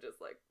 she would have just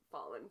like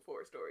fallen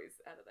 4 stories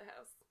out of the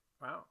house.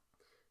 Wow.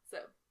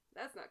 So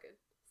that's not good.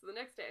 So the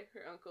next day,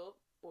 her uncle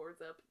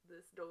boards up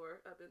this door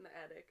up in the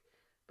attic,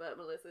 but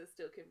Melissa is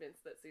still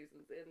convinced that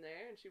Susan's in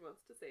there, and she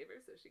wants to save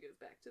her, so she goes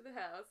back to the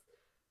house.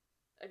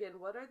 Again,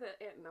 what are the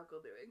aunt and uncle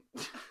doing?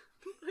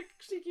 Like,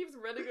 she keeps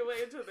running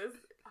away into this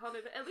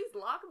haunted... At least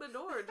lock the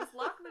door. Just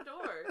lock the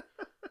door.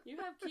 You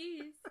have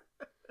keys.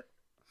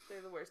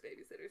 They're the worst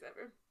babysitters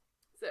ever.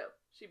 So,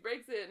 she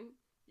breaks in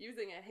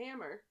using a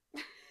hammer,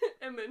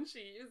 and then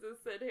she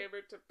uses said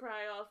hammer to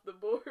pry off the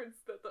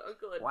boards that the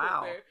uncle had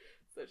put there.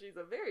 So she's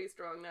a very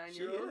strong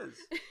 9-year-old.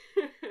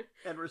 She is.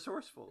 And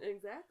resourceful.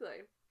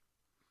 Exactly.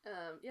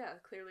 Yeah,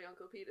 clearly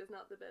Uncle Pete is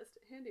not the best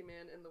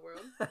handyman in the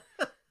world.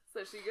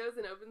 So she goes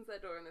and opens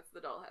that door, and it's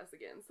the dollhouse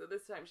again. So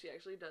this time she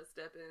actually does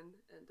step in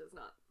and does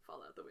not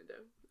fall out the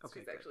window. Okay,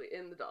 she's actually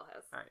in the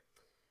dollhouse. All right.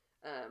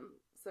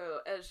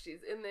 So as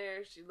she's in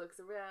there, she looks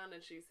around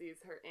and she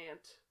sees her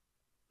aunt,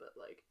 but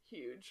like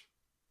huge,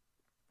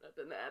 up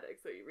in the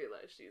attic. So you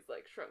realize she's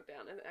like shrunk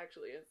down, and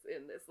actually it's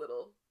in this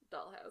little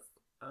dollhouse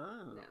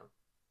now,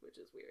 which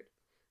is weird.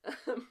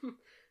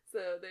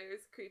 So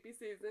there's creepy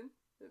Susan.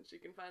 And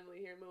she can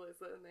finally hear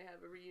Melissa, and they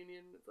have a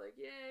reunion. It's like,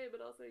 yay, but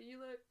also you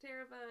look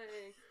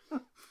terrifying.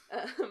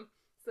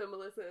 So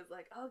Melissa is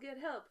like, "I'll get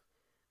help."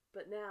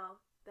 But now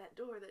that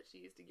door that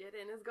she used to get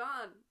in is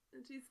gone,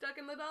 and she's stuck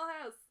in the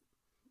dollhouse.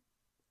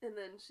 And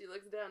then she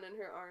looks down and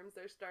her arms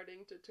are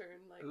starting to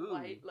turn like Ooh.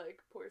 white, like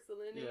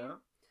porcelain-y.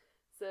 Yeah.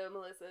 So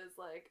Melissa is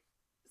like,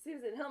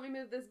 Susan, help me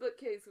move this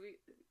bookcase.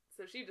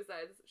 So she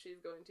decides she's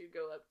going to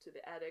go up to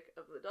the attic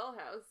of the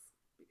dollhouse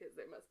because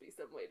there must be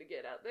some way to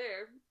get out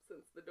there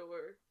since the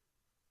door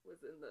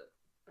was in the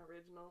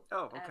original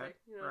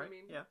attic. You know what I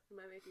mean? Yeah. Am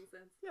I making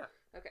sense? Yeah.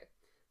 Okay.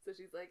 So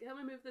she's like, help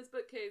me move this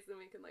bookcase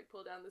and we can like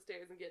pull down the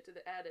stairs and get to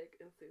the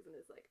attic. And Susan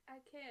is like,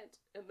 I can't.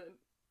 And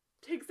then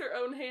takes her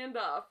own hand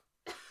off.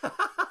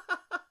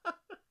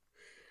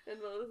 And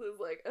Melissa's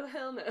like, oh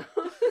hell no.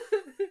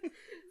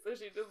 So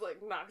she just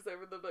like knocks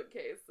over the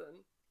bookcase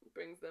and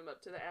brings them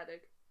up to the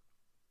attic.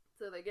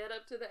 So they get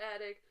up to the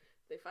attic,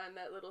 they find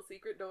that little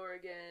secret door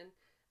again,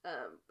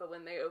 but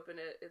when they open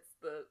it, it's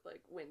the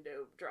like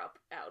window drop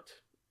out.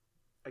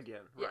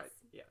 Again, Yes. right.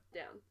 Yeah.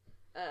 Down.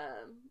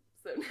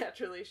 So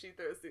naturally she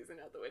throws Susan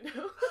out the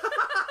window.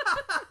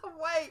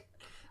 Wait!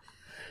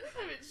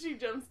 I mean, she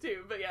jumps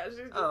too, but yeah, she's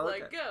just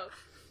okay. like, go.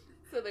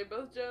 So they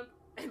both jump,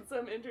 and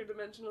some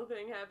interdimensional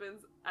thing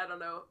happens. I don't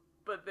know,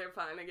 but they're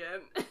fine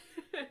again.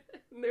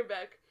 And they're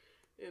back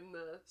in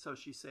the... So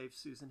she saves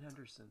Susan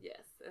Henderson.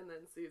 Yes, and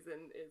then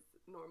Susan is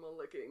normal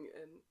looking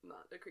and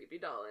not a creepy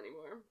doll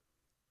anymore.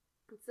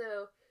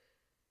 So,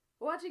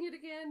 watching it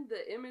again,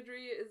 the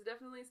imagery is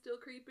definitely still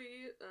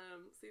creepy.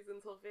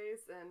 Susan's whole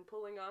face and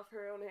pulling off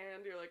her own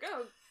hand, you're like,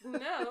 oh,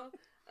 no.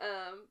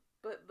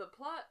 But the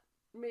plot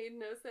made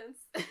no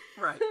sense.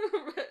 Right.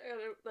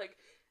 Like,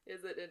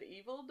 is it an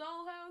evil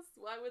dollhouse?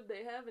 Why would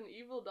they have an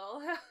evil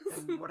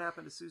dollhouse? And what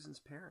happened to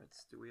Susan's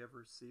parents? Do we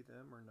ever see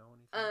them or know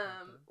anything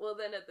about them? Well,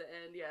 then at the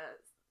end, yeah,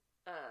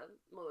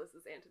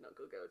 Melissa's aunt and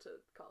uncle go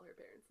to call her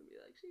parents and be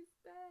like, she's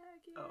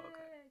back, yay! Oh,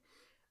 okay.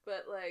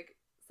 But,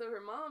 like, so her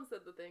mom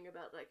said the thing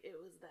about, like, it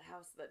was the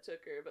house that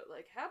took her, but,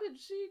 like, how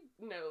did she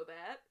know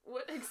that?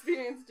 What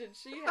experience did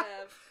she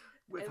have?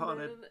 With And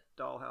haunted then,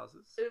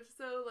 dollhouses. if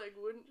so, like,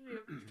 wouldn't she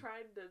have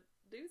tried to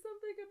do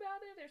something about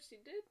it if she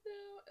did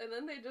know? And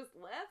then they just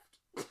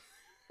left?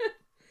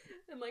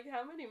 And, like,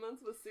 how many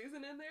months was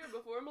Susan in there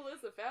before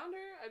Melissa found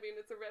her? I mean,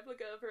 it's a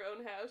replica of her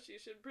own house. She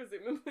should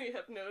presumably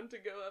have known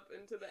to go up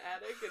into the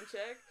attic and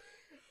check.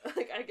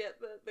 Like, I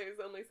get that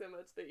there's only so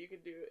much that you can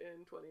do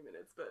in 20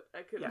 minutes, but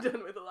I could have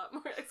done with a lot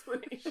more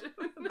explanation.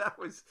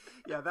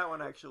 That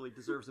one actually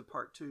deserves a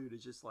part 2 to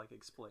just, like,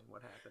 explain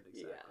what happened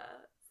exactly.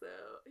 Yeah, so,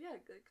 yeah,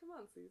 like, come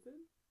on,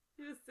 Susan.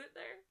 You just sit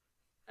there.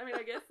 I mean,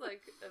 I guess,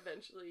 like,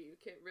 eventually you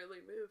can't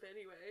really move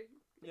anyway.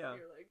 Yeah.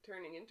 You're, like,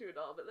 turning into a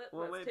doll, but that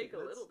Well, must take a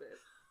little bit.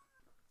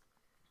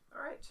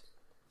 All right.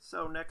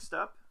 So, next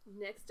up.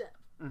 Next up,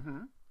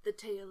 The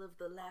Tale of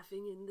the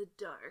Laughing in the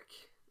Dark,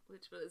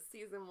 which was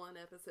season 1,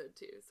 episode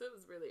 2. So it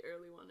was a really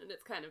early one, and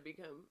it's kind of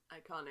become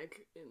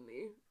iconic in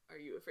the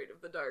Are You Afraid of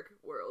the Dark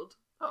world.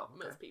 Oh,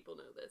 okay. Most people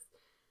know this.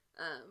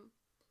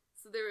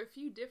 So there were a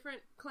few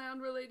different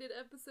clown-related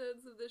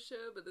episodes of this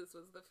show, but this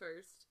was the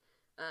first.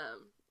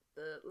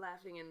 The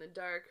Laughing in the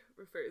Dark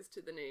refers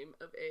to the name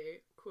of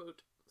a,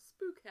 quote,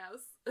 spook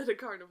house at a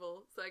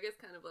carnival. So I guess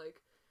kind of like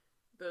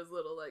those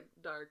little, like,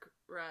 dark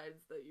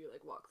rides that you,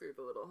 like, walk through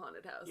the little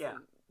haunted house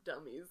and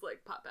dummies,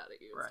 like, pop out at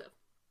you and stuff.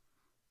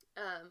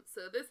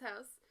 So this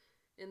house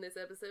in this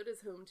episode is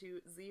home to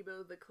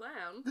Zeebo the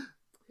Clown,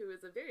 who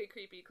is a very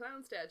creepy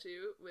clown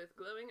statue with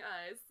glowing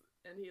eyes,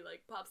 and he,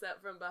 like, pops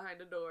out from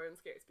behind a door and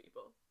scares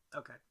people.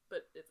 Okay.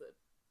 But it's a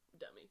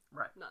dummy.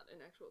 Right. Not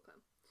an actual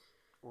clown.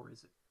 Or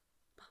is it?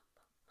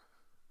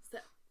 So,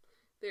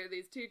 there are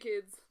these two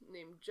kids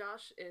named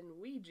Josh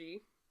and Ouija,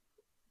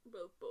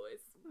 both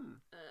boys,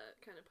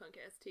 kind of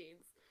punk-ass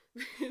teens.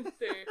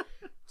 They're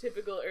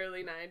typical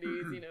early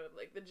 90s, you know, with,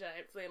 like, the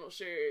giant flannel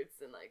shirts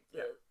and, like,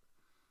 the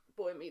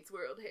Boy Meets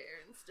World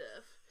hair and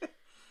stuff.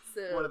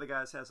 So one of the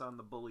guys has on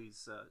the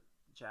Bullies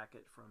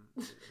jacket from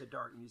the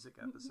Dark Music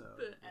episode.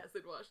 The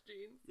acid wash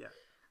jeans. Yeah.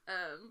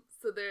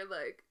 So they're,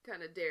 like,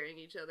 kind of daring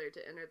each other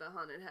to enter the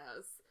haunted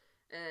house.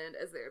 And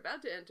as they're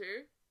about to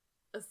enter,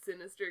 a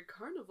sinister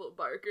carnival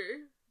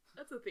barker,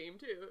 that's a theme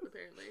too,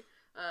 apparently,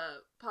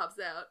 pops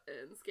out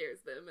and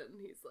scares them, and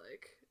he's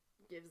like,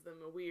 gives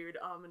them a weird,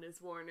 ominous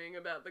warning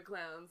about the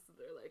clowns, so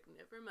they're like,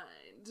 never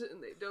mind,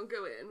 and they don't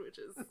go in, which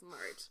is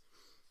smart.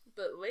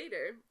 But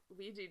later,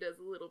 Ouija does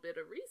a little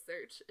bit of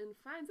research and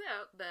finds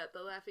out that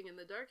the Laughing in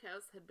the Dark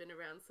house had been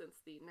around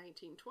since the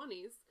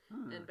 1920s,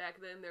 and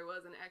back then there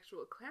was an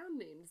actual clown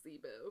named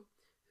Zeebo,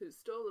 who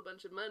stole a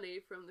bunch of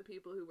money from the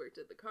people who worked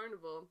at the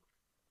carnival,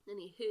 and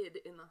he hid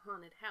in the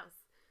haunted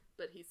house,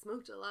 but he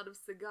smoked a lot of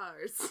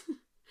cigars.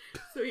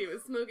 So he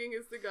was smoking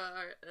a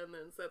cigar and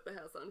then set the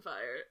house on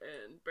fire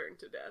and burned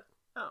to death.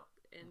 Oh.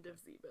 End of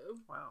Zeebo.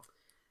 Wow.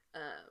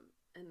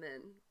 And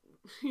then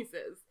he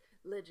says,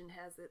 legend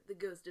has it the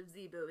ghost of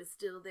Zeebo is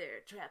still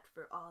there, trapped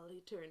for all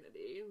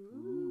eternity.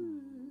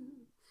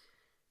 Ooh.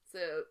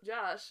 So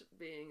Josh,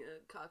 being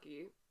a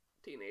cocky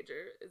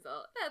teenager, is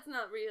all, that's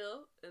not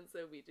real. And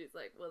so Ouija's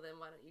like, well then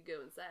why don't you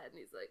go inside? And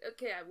he's like,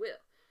 okay, I will.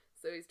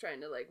 So he's trying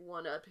to, like,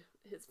 one-up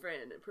his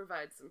friend and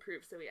provide some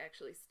proof, so he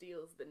actually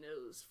steals the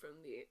nose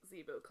from the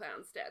Zeebo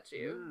clown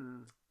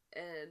statue.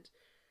 And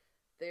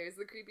there's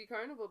the creepy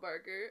carnival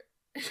barker.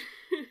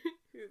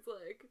 He's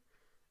like,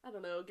 I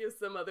don't know, gives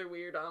some other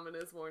weird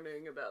ominous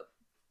warning about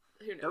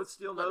who knows. Don't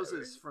steal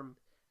noses from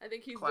I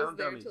think he's clown just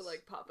there dummies. to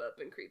like pop up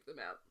and creep them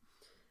out.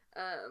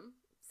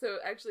 So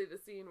actually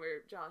the scene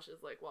where Josh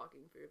is like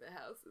walking through the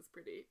house is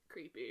pretty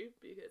creepy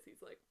because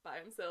he's like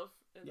by himself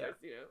and there's,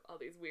 you know, all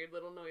these weird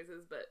little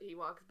noises, but he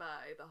walks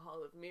by the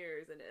Hall of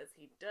Mirrors and as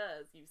he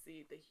does, you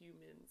see the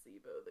human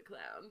Zeebo the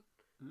clown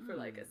for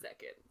like a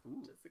second.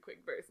 Just a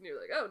quick burst and you're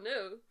like, oh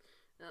no,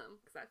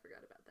 because I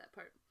forgot about that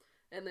part.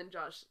 And then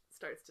Josh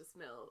starts to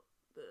smell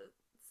the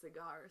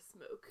cigar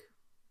smoke.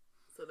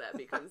 So that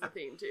becomes a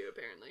theme too,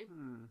 apparently.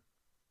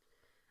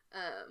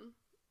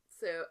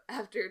 So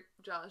after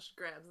Josh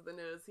grabs the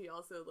nose, he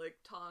also like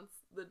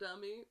taunts the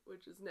dummy,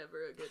 which is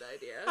never a good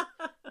idea.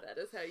 That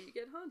is how you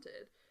get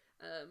haunted.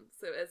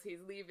 So as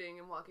he's leaving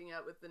and walking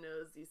out with the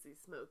nose, you see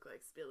smoke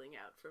like spilling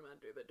out from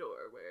under the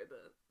door where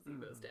the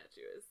Zeebo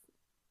statue is.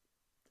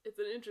 It's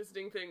an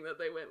interesting thing that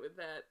they went with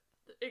that.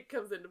 It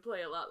comes into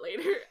play a lot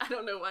later. I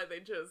don't know why they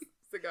chose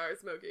cigar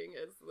smoking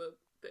as the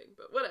thing,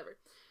 but whatever.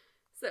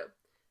 So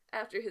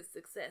after his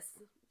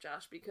success,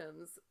 Josh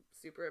becomes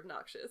super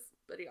obnoxious,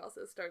 but he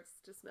also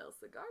starts to smell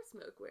cigar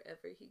smoke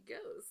wherever he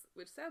goes,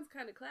 which sounds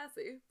kind of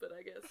classy, but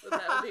I guess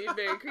that would be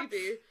very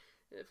creepy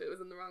if it was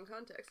in the wrong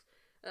context.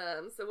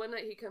 So one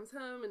night he comes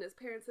home and his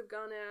parents have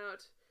gone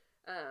out,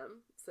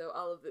 so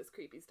all of this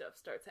creepy stuff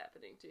starts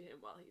happening to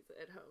him while he's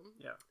at home.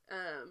 Yeah.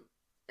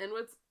 And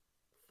what's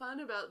fun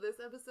about this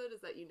episode is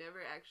that you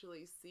never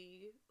actually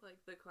see, like,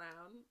 the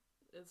clown.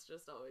 It's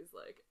just always,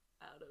 like,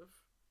 out of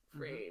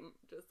frame,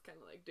 just kind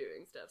of like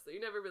doing stuff, so you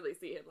never really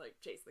see him like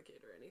chase the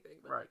kid or anything,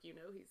 but like, you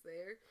know, he's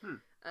there.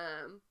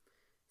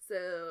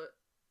 So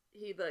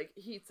he like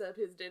heats up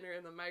his dinner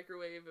in the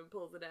microwave and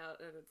pulls it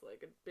out and it's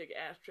like a big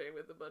ashtray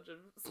with a bunch of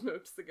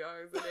smoked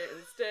cigars in it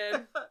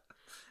instead.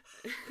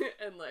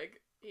 And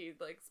like he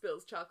like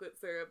spills chocolate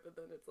syrup, but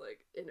then it's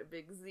like in a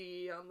big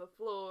Z on the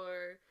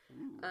floor.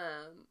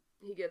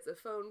 He gets a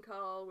phone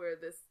call where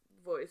this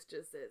voice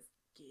just says,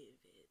 "Give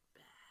it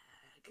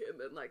back," and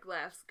then like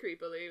laughs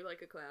creepily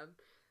like a clown.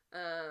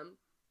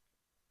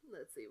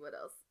 Let's see what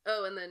else.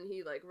 Oh, and then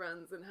he like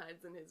runs and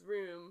hides in his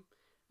room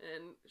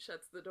and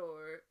shuts the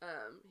door.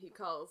 He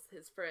calls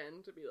his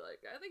friend to be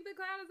like, "I think the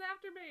clown is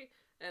after me,"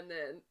 and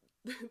then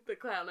the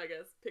clown, I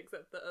guess, picks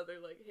up the other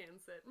like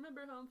handset.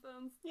 Remember home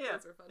phones? Yeah,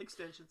 those were fun.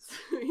 extensions.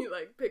 He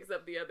like picks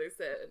up the other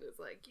set and is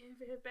like, "Give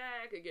it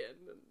back"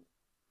 again, and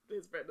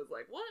his friend is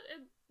like, "What?"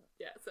 And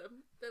yeah, so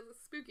that was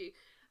spooky.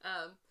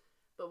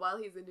 But while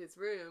he's in his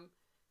room,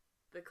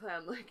 the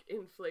clown like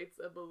inflates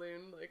a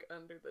balloon like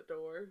under the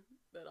door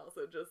that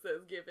also just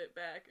says "Give it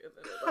back," and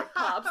then it like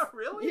pops.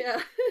 Really?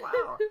 Yeah.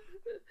 Wow.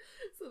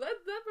 So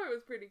that part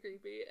was pretty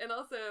creepy, and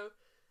also,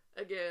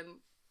 again,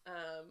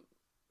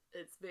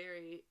 it's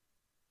very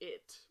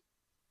It.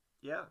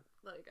 Yeah.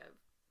 Like I've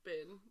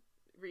been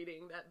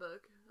reading that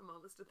book. I'm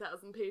almost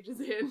 1,000 pages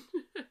in,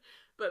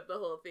 but the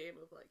whole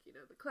theme of like, you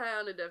know, the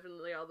clown and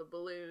definitely all the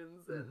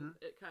balloons and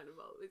it kind of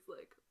always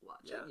like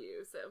watching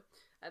you. So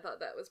I thought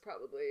that was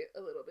probably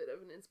a little bit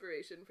of an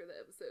inspiration for the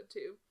episode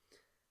too.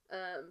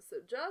 So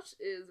Josh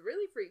is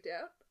really freaked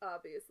out,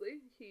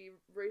 obviously. He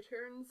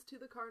returns to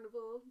the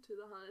carnival, to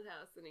the haunted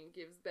house, and he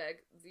gives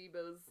back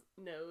Zeebo's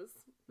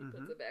nose. He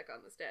puts it back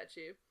on the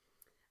statue.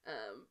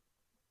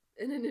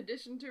 And in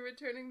addition to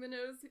returning the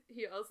nose,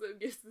 he also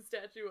gives the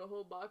statue a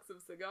whole box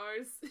of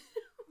cigars.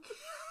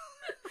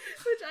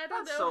 Which I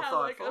don't know how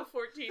like a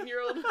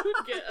 14-year-old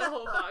would get a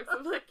whole box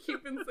of like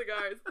Cuban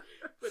cigars.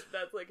 But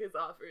that's like his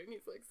offering.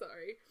 He's like,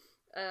 sorry.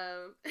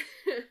 And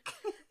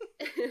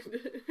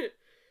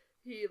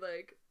he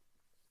like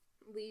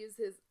leaves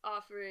his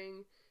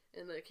offering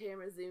and the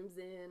camera zooms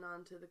in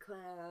onto the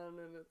clown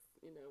and it's,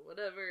 you know,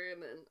 whatever,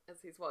 and then as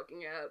he's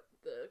walking out,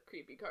 the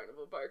creepy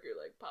carnival barker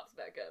like pops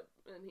back up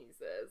and he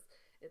says,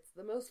 "It's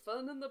the most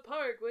fun in the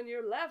park when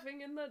you're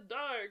laughing in the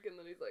dark," and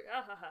then he's like,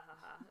 "Ah ha ha ha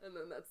ha," and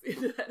then that's the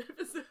end of that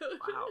episode.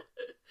 Wow.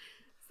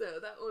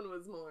 So that one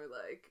was more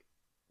like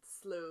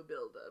slow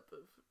build up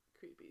of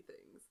creepy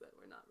things that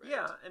were not right.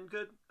 Yeah, and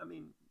good, I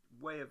mean,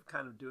 way of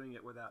kind of doing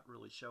it without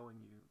really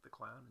showing you the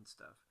clown and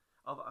stuff.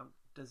 Although,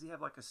 does he have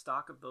like a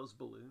stock of those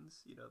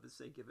balloons, you know, that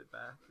say "Give it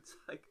back"? It's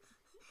like,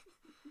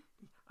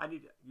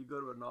 you go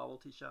to a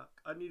novelty shop,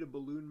 I need a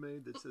balloon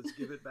made that says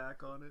 "Give it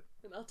back" on it.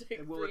 And I'll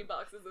take 3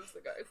 boxes of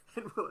cigars.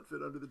 And will it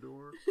fit under the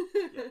door?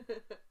 Yeah.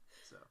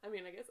 So. I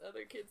mean, I guess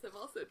other kids have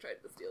also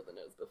tried to steal the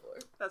nose before.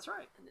 That's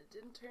right. And it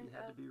didn't turn You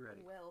had out to be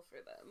ready. well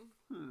for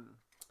them.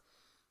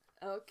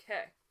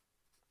 Okay.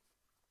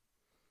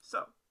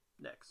 So,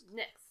 next.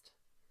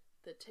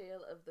 The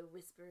Tale of the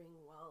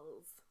Whispering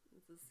Walls.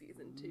 This is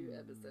season 2,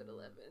 episode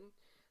 11.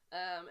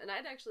 And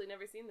I'd actually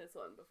never seen this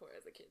one before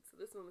as a kid, so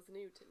this one was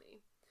new to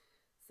me.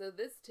 So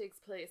this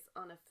takes place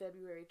on a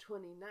February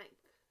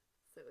 29th.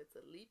 So it's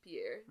a leap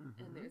year,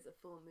 and there's a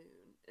full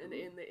moon. And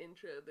in the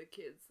intro, the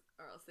kids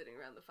are all sitting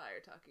around the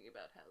fire talking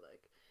about how,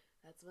 like,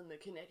 that's when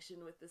the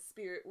connection with the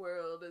spirit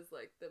world is,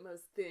 like, the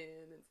most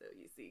thin, and so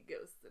you see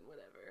ghosts and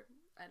whatever.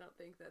 I don't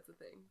think that's a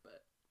thing,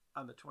 but...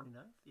 On the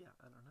 29th? Yeah,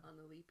 I don't know. On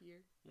the leap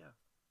year? Yeah.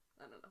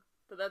 I don't know.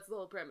 But that's the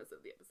whole premise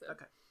of the episode.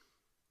 Okay.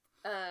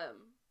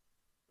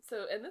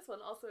 So, and this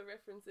one also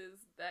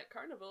references that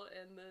carnival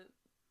and the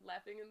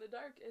Laughing in the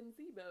Dark and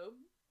Zeebo,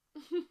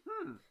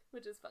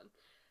 which is fun.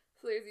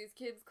 So there's these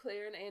kids,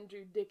 Claire and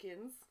Andrew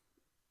Dickens,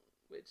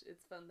 which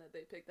it's fun that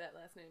they picked that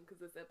last name because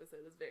this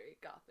episode is very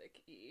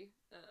gothic-y.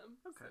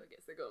 So I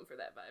guess they're going for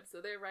that vibe.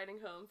 So they're riding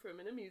home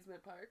from an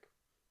amusement park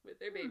with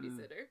their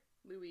babysitter,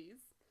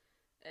 Louise,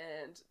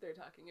 and they're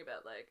talking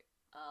about, like,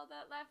 oh,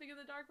 that Laughing in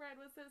the Dark ride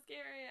was so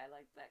scary. I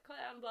liked that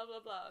clown, blah, blah,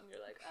 blah. And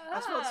you're like, ah.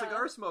 I smelled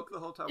cigar smoke the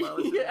whole time I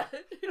was yeah.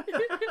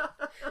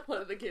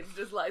 One of the kids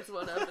just lights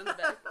one up in the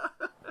back.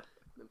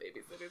 The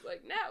babysitter's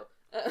like, no.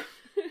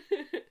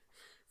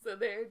 So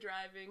they're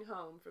driving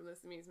home from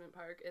this amusement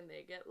park and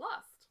they get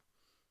lost.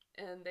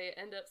 And they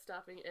end up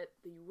stopping at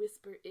the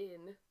Whisper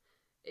Inn,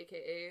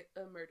 aka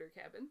a murder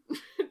cabin,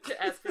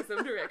 to ask for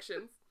some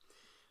directions.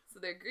 So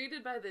they're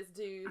greeted by this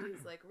dude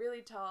who's like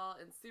really tall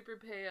and super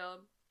pale.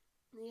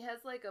 He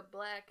has like a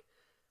black,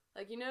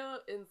 like, you know,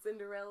 in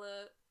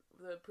Cinderella,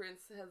 the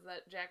prince has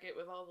that jacket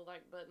with all the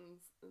like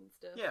buttons and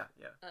stuff. Yeah.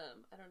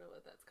 I don't know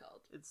what that's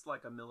called. It's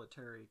like a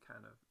military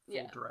kind of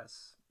full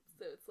dress.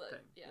 So it's like,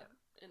 thing.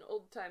 An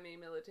old-timey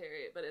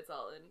military, but it's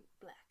all in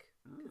black,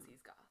 because he's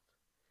goth.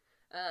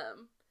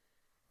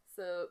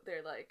 So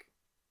they're like,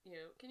 you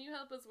know, can you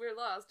help us? We're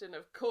lost. And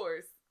of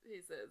course, he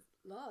says,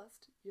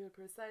 lost? You're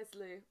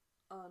precisely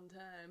on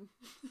time.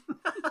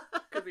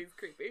 Because he's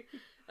creepy.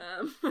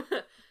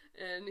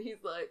 And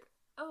he's like,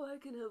 oh, I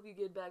can help you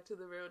get back to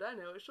the road. I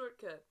know a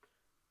shortcut.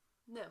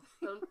 No,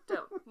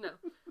 don't, no.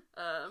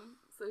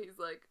 So he's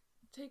like,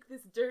 take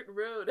this dirt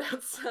road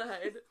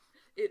outside.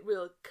 It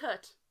will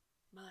cut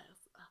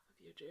miles off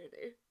of your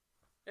journey.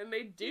 And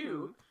they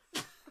do.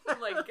 I'm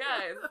like,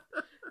 guys,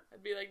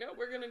 I'd be like, no,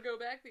 we're going to go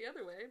back the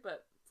other way.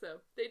 But, so,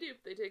 they do.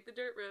 They take the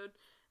dirt road,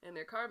 and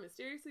their car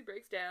mysteriously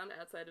breaks down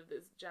outside of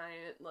this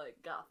giant, like,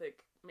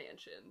 gothic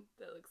mansion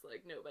that looks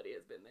like nobody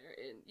has been there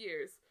in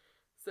years.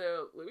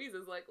 So, Louise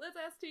is like, let's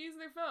ask to use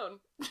their phone.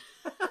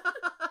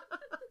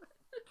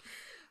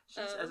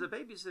 As a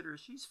babysitter,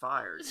 she's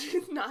fired.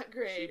 She's not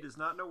great. She does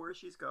not know where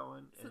she's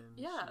going, and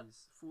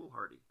she's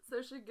foolhardy.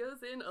 So she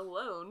goes in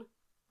alone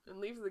and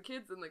leaves the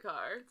kids in the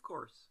car. Of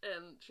course.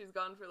 And she's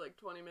gone for like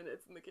 20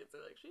 minutes, and the kids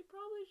are like, she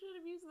probably should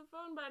have used the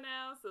phone by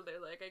now. So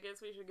they're like, I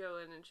guess we should go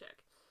in and check.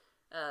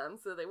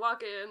 So they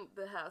walk in.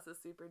 The house is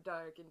super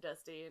dark and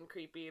dusty and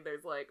creepy.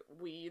 There's like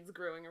weeds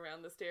growing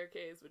around the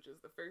staircase, which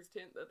is the first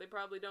hint that they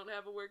probably don't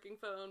have a working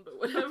phone, but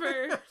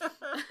whatever.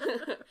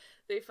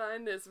 They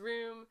find this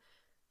room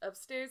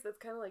upstairs that's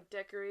kind of like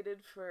decorated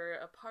for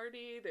a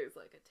party. There's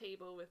like a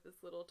table with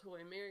this little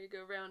toy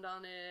merry-go-round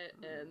on it,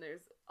 and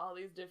there's all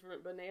these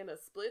different banana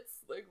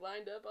splits like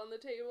lined up on the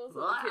table. So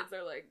the kids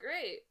are like,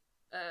 great.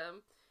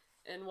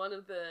 And one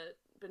of the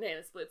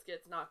banana splits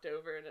gets knocked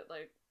over, and it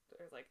like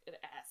there's like an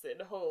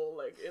acid hole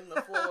like in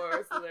the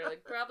floor. So they're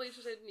like, probably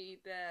shouldn't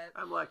eat that.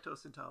 I'm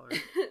lactose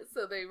intolerant.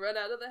 So they run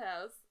out of the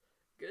house.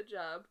 Good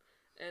job.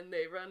 And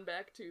they run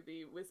back to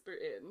the Whisper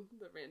Inn,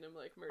 the random,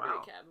 like, murder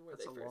cabin where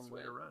they first went. That's a long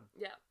way to run.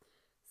 Yeah.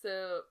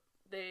 So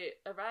they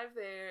arrive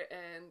there,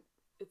 and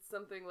it's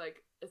something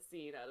like a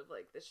scene out of,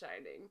 like, The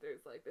Shining.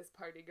 There's, like, this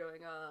party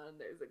going on.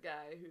 There's a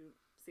guy who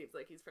seems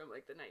like he's from,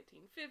 like, the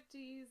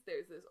 1950s.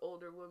 There's this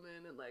older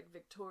woman in, like,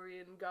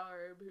 Victorian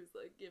garb who's,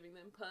 like, giving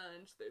them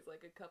punch. There's,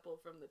 like, a couple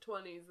from the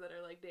 20s that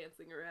are, like,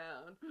 dancing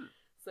around.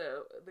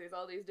 So there's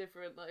all these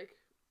different, like,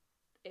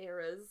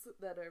 eras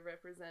that are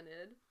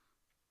represented.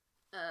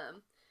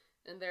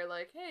 And they're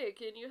like, hey,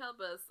 can you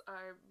help us?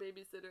 Our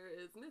babysitter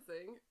is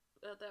missing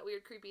at that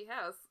weird creepy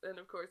house. And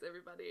of course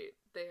everybody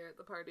there at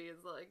the party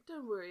is like,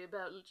 don't worry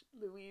about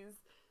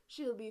Louise.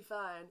 She'll be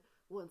fine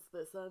once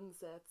the sun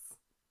sets.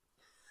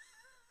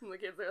 And the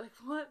kids are like,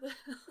 what the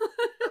hell?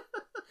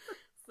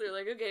 So they're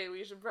like, okay,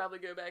 we should probably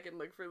go back and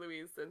look for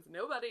Louise since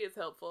nobody is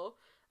helpful.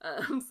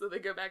 So they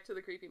go back to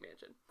the creepy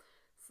mansion.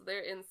 So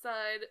they're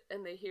inside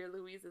and they hear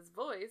Louise's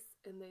voice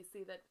and they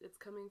see that it's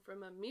coming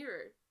from a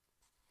mirror.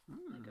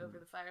 Like over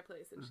the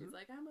fireplace, and she's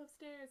like, I'm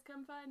upstairs,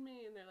 come find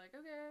me. And they're like,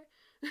 okay.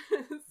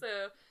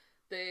 So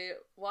they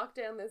walk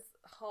down this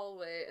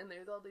hallway, and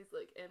there's all these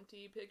like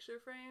empty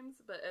picture frames,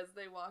 but as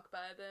they walk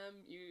by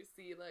them, you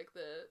see like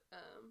the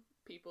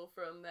people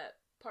from that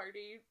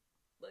party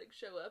like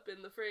show up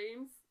in the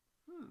frames.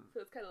 So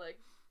it's kind of like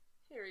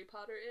Harry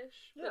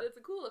Potter-ish, but it's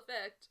a cool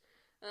effect,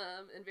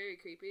 and very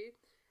creepy.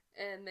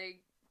 And they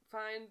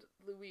find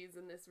Louise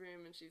in this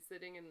room, and she's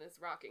sitting in this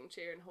rocking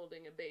chair and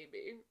holding a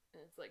baby, and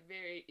it's like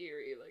very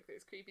eerie, like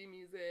there's creepy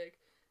music,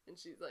 and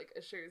she's like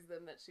assures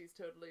them that she's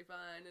totally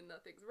fine and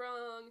nothing's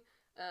wrong,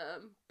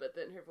 but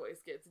then her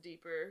voice gets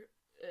deeper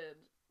and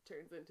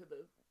turns into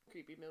the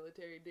creepy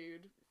military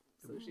dude,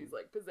 so she's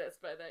like possessed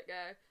by that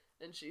guy,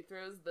 and she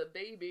throws the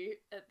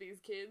baby at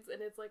these kids,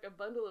 and it's like a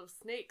bundle of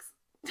snakes.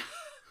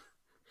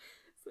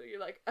 So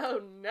you're like,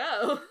 oh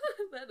no,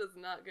 that is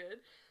not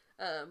good.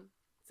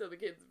 So the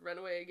kids run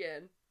away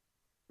again,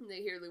 and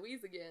they hear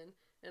Louise again,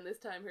 and this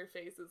time her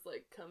face is,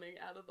 like, coming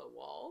out of the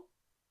wall,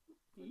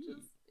 which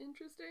is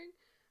interesting.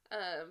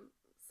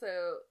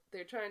 So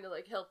they're trying to,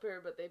 like, help her,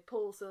 but they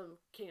pull some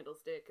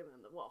candlestick, and then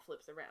the wall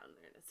flips around.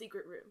 They're in a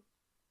secret room,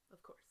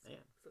 of course.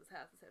 Man. So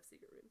houses have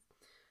secret rooms.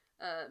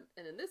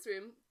 And in this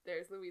room,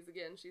 there's Louise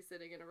again. She's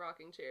sitting in a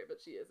rocking chair, but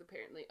she is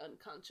apparently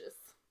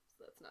unconscious.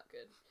 So that's not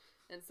good.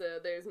 And so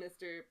there's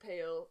Mr.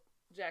 Pale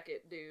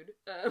Jacket Dude,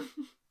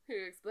 who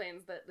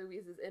explains that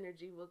Louise's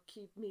energy will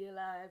keep me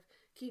alive,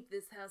 keep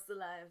this house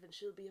alive, and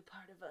she'll be a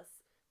part of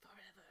us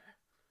forever.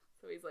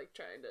 So he's, like,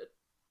 trying to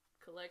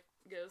collect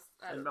ghosts.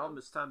 And all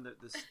this time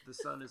that the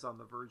sun is on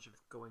the verge of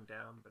going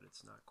down, but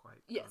it's not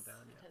quite gone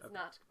down yet. Yes, it has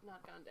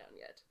not gone down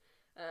yet.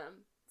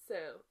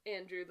 So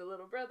Andrew, the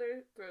little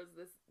brother, throws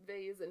this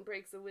vase and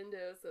breaks a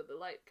window, so the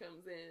light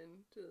comes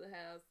in to the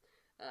house.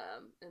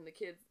 And the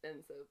kids,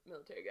 and so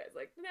military guy's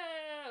like,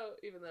 no!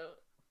 Even though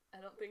I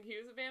don't think he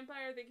was a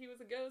vampire, I think he was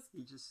a ghost.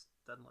 He just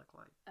doesn't like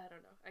light. I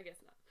don't know. I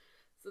guess not.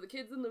 So the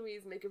kids and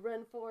Louise make a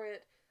run for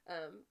it,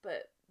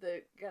 but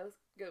the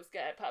ghost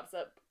guy pops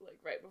up, like,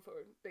 right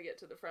before they get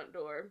to the front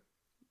door.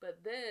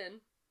 But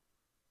then,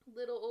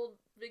 little old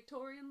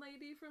Victorian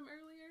lady from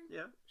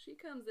earlier, she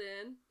comes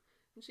in,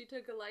 and she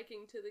took a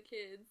liking to the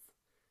kids,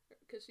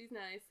 because she's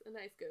nice, a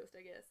nice ghost,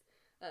 I guess.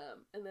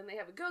 And then they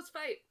have a ghost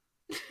fight.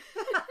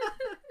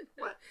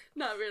 What?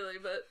 Not really,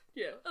 but,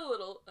 a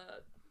little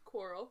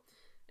quarrel.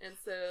 And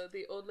so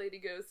the old lady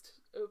ghost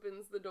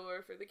opens the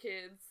door for the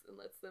kids and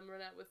lets them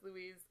run out with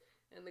Louise,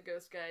 and the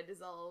ghost guy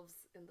dissolves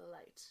in the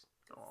light.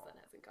 The sun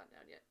hasn't gone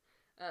down yet.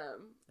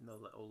 And the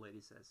old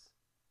lady says,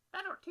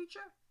 "Better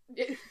teacher."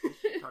 Yeah.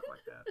 She talk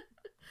like that.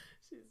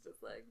 She's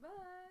just like,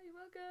 "Bye, you're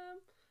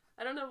welcome."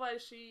 I don't know why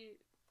she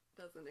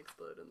doesn't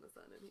explode in the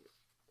sun, and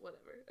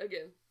whatever.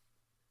 Again,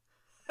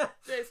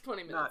 today's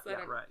 20 minutes. Okay.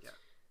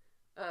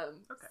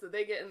 So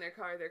they get in their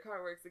car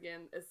works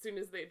again. As soon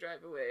as they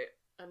drive away,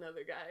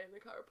 another guy in the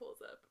car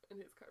pulls up, and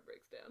his car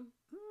breaks down.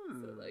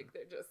 So, like,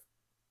 they're just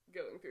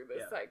going through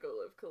this cycle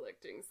of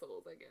collecting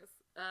souls, I guess.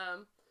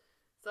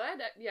 So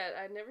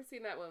I'd never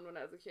seen that one when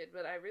I was a kid,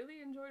 but I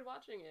really enjoyed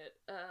watching it.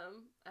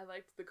 I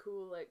liked the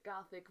cool, like,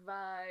 gothic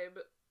vibe.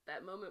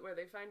 That moment where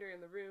they find her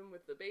in the room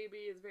with the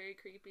baby is very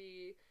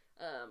creepy.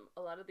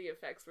 A lot of the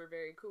effects were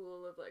very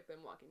cool, of, like,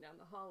 them walking down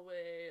the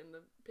hallway and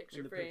the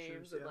picture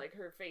frames and, like,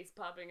 her face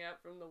popping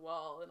out from the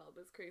wall and all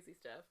this crazy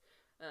stuff.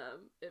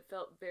 It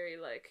felt very,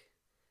 like,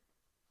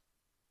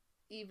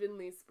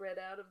 evenly spread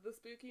out of the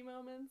spooky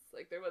moments.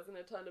 Like, there wasn't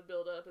a ton of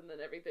build up and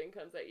then everything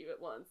comes at you at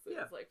once. It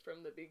was like,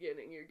 from the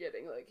beginning you're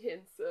getting, like,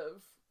 hints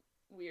of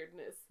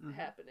weirdness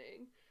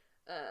happening.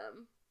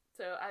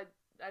 So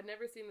I'd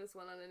never seen this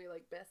one on any,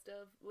 like, best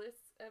of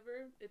lists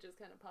ever. It just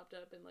kind of popped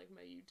up in, like,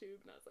 my YouTube,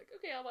 and I was like,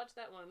 okay, I'll watch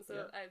that one.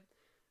 So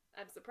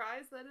I'm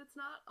surprised that it's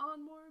not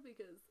on more,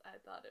 because I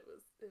thought it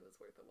was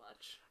worth a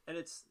watch. And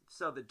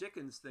so the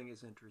Dickens thing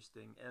is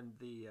interesting, and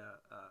the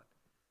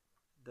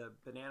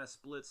banana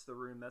splits the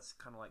room. That's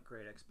kind of like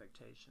Great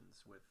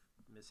Expectations with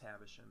Miss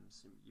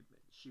Havisham's.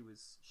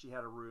 She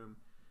had a room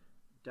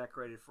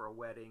decorated for a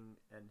wedding,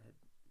 and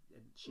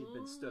she'd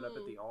been stood up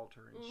at the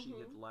altar, and she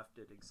had left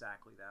it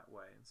exactly that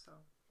way. And so,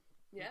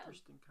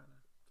 interesting kind of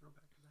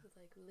throwback to that. It was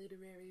like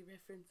literary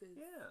references.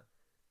 Yeah.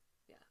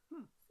 So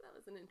that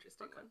was an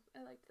interesting one.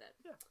 I liked that.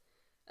 Yeah.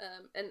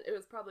 And it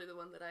was probably the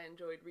one that I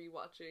enjoyed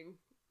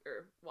rewatching,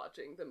 or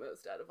watching the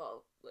most out of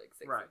all, like,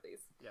 6 of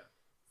these. Yeah.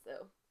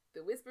 So,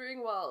 The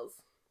Whispering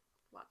Walls.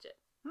 Watch it.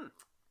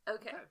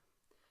 Okay.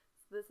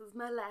 So this is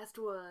my last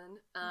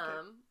one.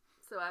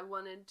 So I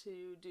wanted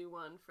to do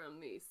one from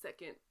the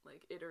second,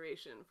 like,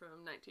 iteration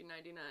from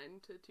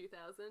 1999 to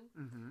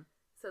 2000.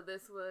 So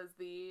this was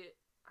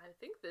I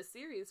think the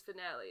series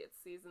finale. It's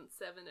season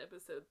 7,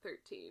 episode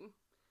 13.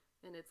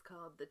 And it's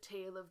called The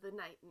Tale of the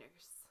Night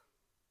Nurse.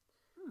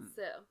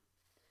 So,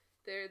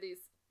 there are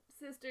these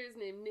sisters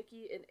named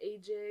Nikki and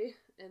AJ,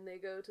 and they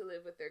go to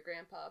live with their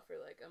grandpa for,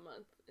 like, a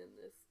month in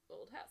this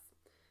old house.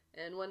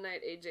 And one night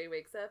AJ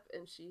wakes up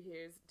and she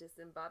hears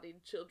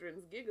disembodied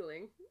children's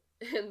giggling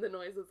and the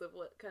noises of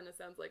what kind of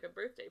sounds like a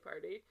birthday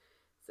party.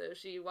 So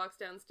she walks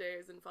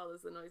downstairs and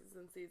follows the noises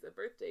and sees a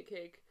birthday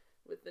cake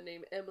with the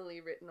name Emily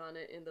written on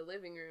it in the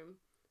living room.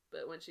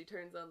 But when she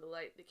turns on the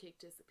light, the cake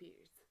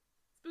disappears.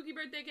 Spooky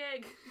birthday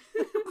cake!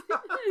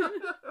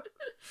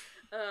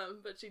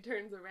 But she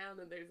turns around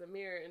and there's a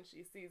mirror and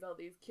she sees all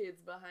these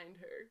kids behind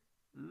her,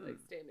 like,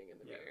 standing in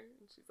the mirror.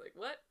 And she's like,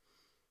 what?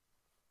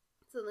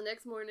 So the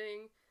next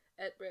morning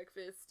at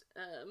breakfast,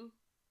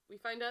 we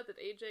find out that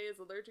AJ is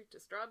allergic to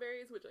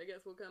strawberries, which I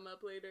guess will come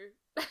up later.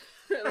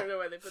 I don't know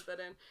why they put that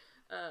in.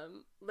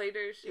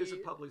 Later she... It was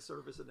a public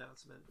service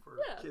announcement for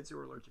kids who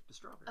are allergic to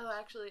strawberries. Oh,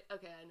 actually,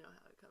 okay, I know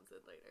how it comes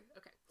in later.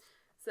 Okay.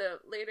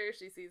 So later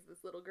she sees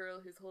this little girl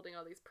who's holding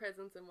all these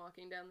presents and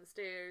walking down the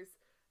stairs,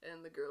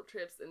 and the girl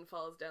trips and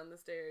falls down the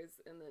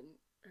stairs, and then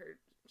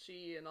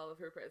she and all of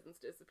her presents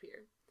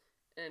disappear.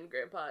 And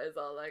Grandpa is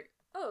all like,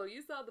 oh,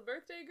 you saw the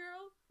birthday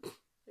girl?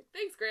 Like,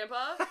 thanks,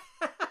 Grandpa,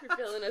 for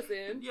filling us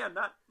in. Yeah,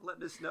 not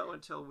letting us know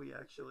until we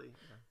actually...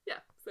 Yeah,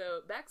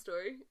 so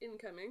backstory,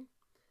 incoming.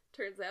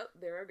 Turns out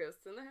there are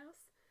ghosts in the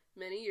house,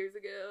 many years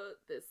ago,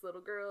 this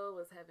little girl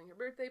was having her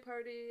birthday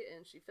party,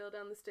 and she fell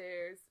down the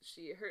stairs.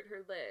 She hurt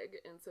her leg,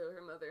 and so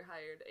her mother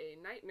hired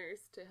a night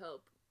nurse to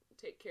help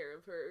take care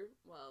of her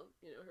while,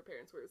 her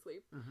parents were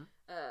asleep. Mm-hmm.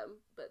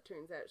 But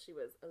turns out she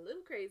was a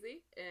little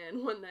crazy,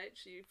 and one night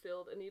she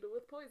filled a needle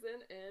with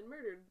poison and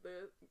murdered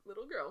the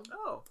little girl.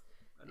 Oh,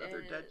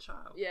 another dead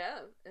child.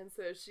 Yeah, and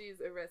so she's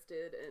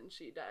arrested, and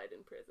she died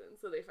in prison.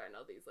 So they find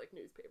all these,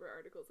 newspaper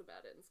articles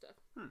about it and stuff.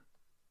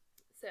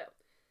 So...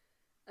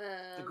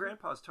 the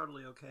grandpa's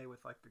totally okay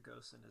with, the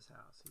ghosts in his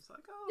house. He's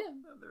like, oh, yeah.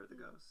 No, they're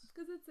the ghosts.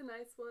 Because it's a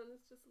nice one.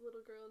 It's just a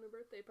little girl and her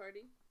birthday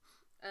party.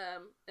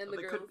 And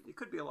so it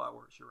could be a lot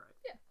worse, you're right.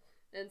 Yeah.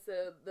 And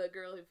so the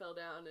girl who fell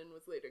down and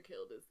was later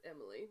killed is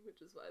Emily,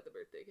 which is why the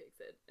birthday cake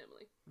said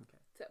Emily.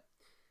 Okay. So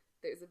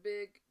there's a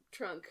big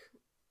trunk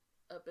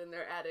up in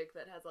their attic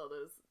that has all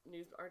those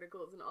news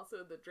articles and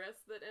also the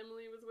dress that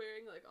Emily was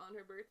wearing, on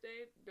her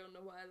birthday. Don't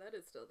know why that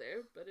is still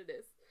there, but it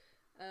is.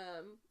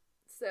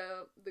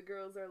 So the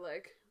girls are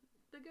like,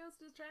 the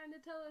ghost is trying to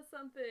tell us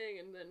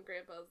something. And then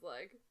Grandpa's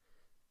like,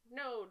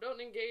 no,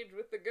 don't engage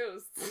with the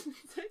ghosts.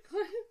 It's like,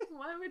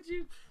 why would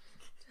you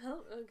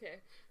tell?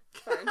 Okay,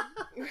 fine.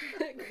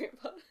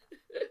 Grandpa.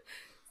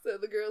 So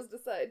the girls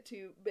decide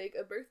to bake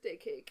a birthday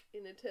cake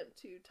in an attempt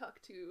to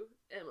talk to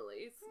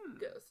Emily's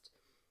ghost.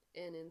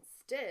 And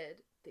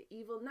instead, the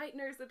evil night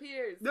nurse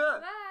appears.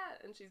 Ah!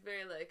 And she's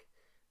very,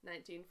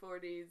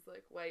 1940s,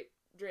 white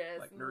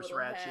dress and Nurse little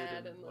Ratched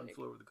hat and One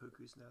Flew Over the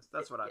Cuckoo's Nest.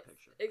 That's what I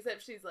picture.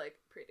 Except she's,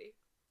 pretty.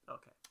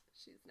 Okay.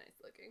 She's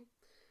nice looking.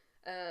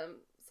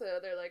 So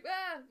they're like,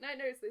 night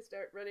nurse. They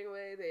start running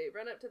away. They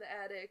run up to the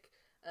attic.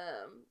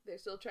 They're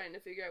still trying to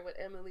figure out what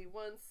Emily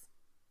wants.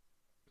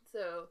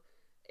 So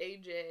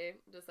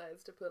AJ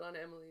decides to put on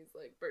Emily's,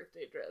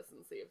 birthday dress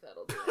and see if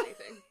that'll do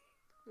anything.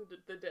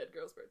 The dead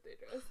girl's birthday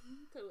dress.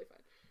 Totally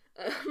fine.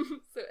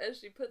 So as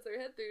she puts her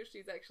head through,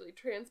 she's actually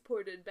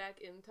transported back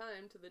in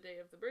time to the day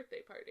of the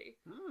birthday party.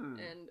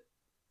 And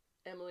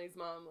Emily's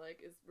mom,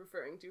 is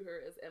referring to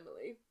her as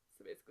Emily.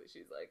 So basically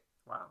she's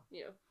wow.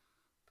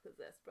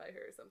 Possessed by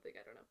her or something.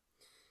 I don't know.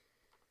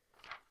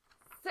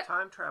 So,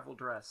 time travel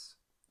dress.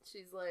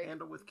 She's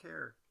handle with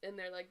care. And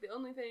they're like, the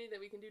only thing that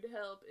we can do to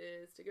help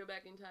is to go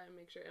back in time,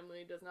 make sure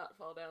Emily does not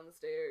fall down the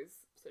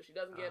stairs, so she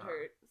doesn't get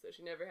hurt, so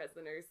she never has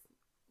the nurse,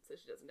 so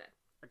she doesn't die.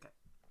 Okay.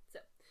 So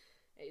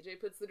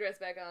AJ puts the dress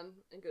back on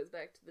and goes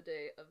back to the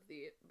day of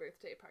the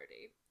birthday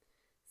party.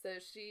 So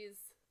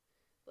she's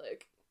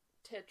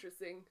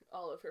Tetrising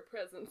all of her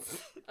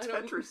presents.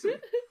 Tetrising?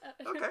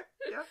 Okay,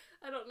 yeah.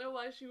 I don't know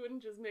why she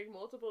wouldn't just make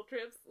multiple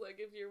trips,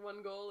 if your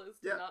one goal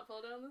is to not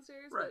fall down the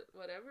stairs, right. But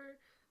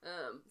whatever.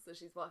 So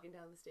she's walking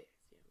down the stairs,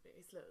 very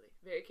slowly,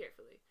 very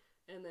carefully.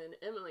 And then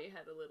Emily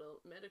had a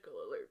little medical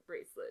alert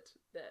bracelet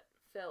that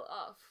fell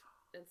off.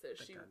 And so I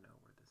think I know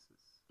where this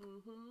is.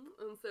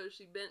 And so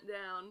she bent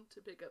down to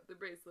pick up the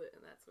bracelet,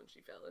 and that's when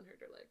she fell and hurt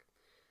her leg.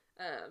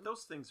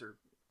 Those things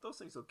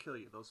will kill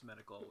you, those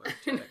medical alert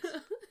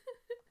tags.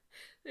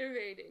 They're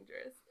very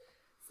dangerous.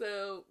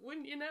 So,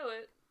 wouldn't you know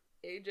it,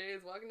 AJ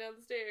is walking down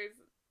the stairs,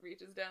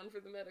 reaches down for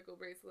the medical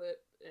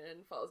bracelet,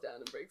 and falls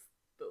down and breaks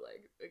the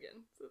leg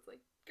again. So it's like,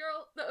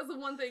 girl, that was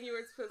the one thing you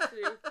weren't supposed to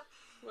do.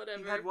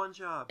 Whatever. You had one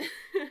job.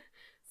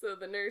 So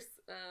the nurse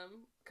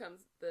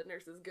the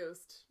nurse's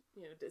ghost,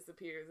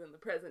 disappears in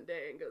the present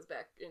day and goes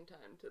back in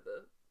time to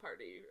the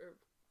party, or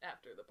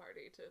after the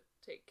party, to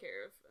take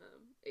care of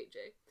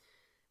AJ.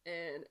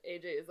 And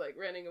AJ is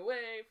running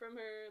away from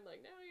her, no,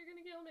 you're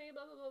gonna kill me,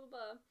 blah, blah, blah,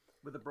 blah.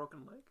 With a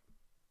broken leg?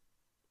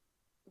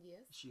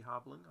 Yes. Is she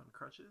hobbling on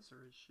crutches,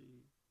 or is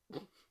she...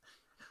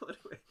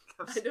 Anyway,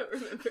 I don't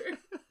remember.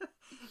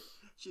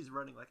 She's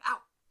running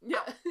ow!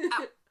 Yeah.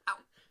 Ow! Ow!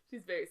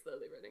 She's very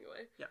slowly running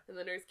away. Yeah. And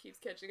the nurse keeps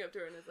catching up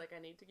to her and is like,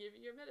 I need to give you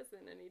your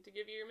medicine. I need to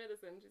give you your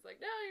medicine. She's like,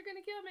 no, you're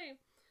gonna kill me.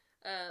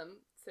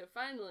 So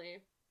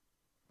finally,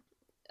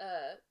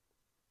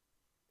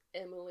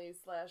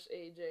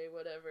 Emily/AJ,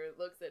 whatever,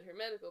 looks at her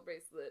medical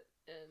bracelet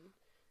and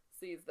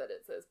sees that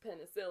it says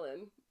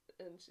penicillin,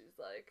 and she's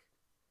like,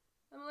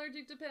 I'm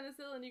allergic to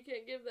penicillin, you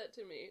can't give that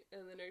to me.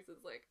 And the nurse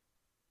is like,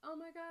 oh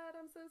my god,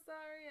 I'm so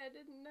sorry, I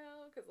didn't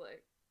know, because I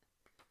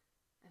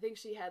think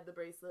she had the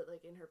bracelet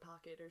in her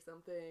pocket or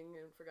something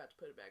and forgot to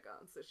put it back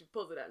on, so she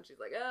pulls it out and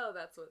she's like, oh,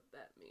 that's what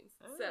that means.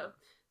 So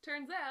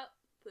turns out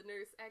the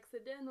nurse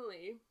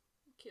accidentally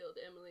killed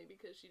Emily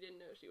because she didn't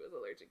know she was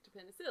allergic to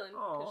penicillin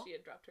because she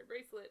had dropped her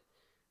bracelet,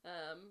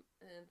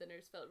 and the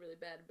nurse felt really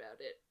bad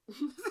about it.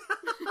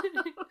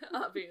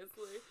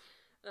 Obviously.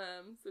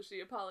 So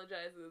she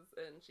apologizes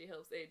and she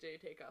helps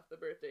AJ take off the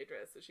birthday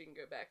dress so she can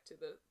go back to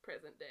the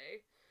present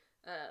day.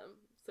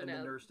 So and now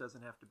the nurse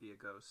doesn't have to be a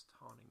ghost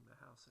haunting the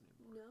house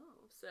anymore.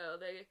 No.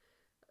 So they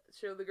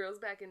show the girls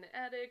back in the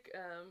attic.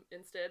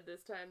 Instead,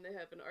 this time they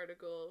have an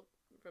article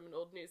from an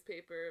old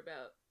newspaper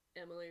about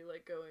Emily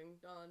going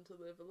on to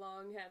live a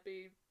long,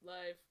 happy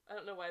life. I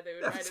don't know why they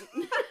would write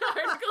an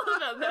article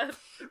about that.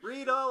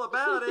 Read all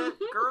about it.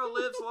 Girl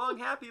lives long,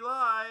 happy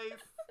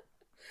life.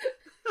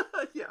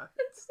 Yeah.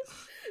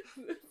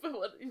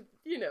 But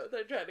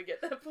they're trying to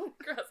get that point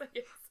across, I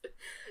guess.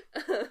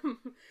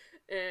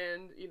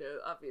 And, you know,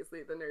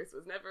 obviously the nurse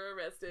was never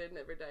arrested,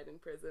 never died in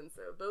prison,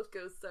 so both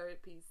ghosts are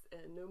at peace,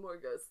 and no more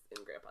ghosts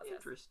in Grandpa's house.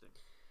 Interesting.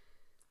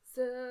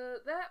 So,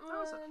 that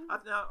one...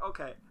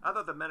 I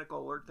thought the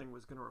medical alert thing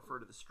was going to refer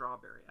to the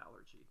strawberry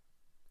allergy.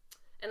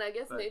 And I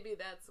guess maybe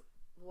that's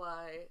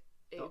why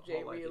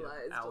AJ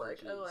realized,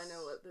 like, oh, I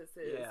know what this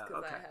is,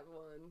 because I have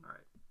one. All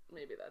right.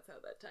 Maybe that's how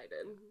that tied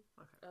in.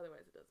 Okay.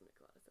 Otherwise, it doesn't make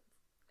a lot of sense.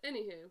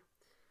 Anywho.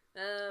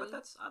 But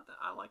that's,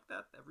 I like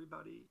that.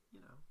 Everybody,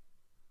 you know,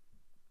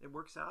 it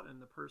works out, and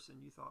the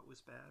person you thought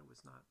was bad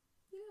was not.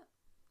 Yeah.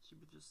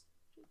 She's just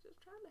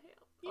trying to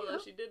help. Yeah.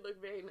 Although she did look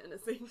very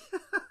menacing.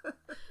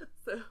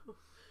 So,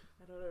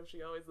 I don't know if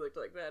she always looked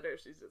like that, or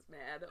if she's just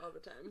mad all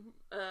the time.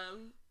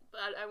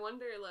 But I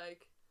wonder,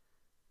 like,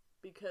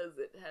 because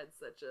it had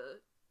such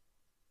a,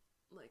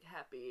 like,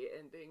 happy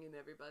ending and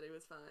everybody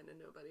was fine and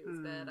nobody was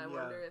bad, I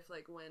wonder if,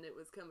 like, when it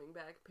was coming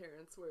back,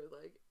 parents were,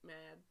 like,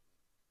 mad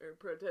or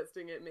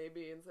protesting it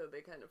maybe, and so they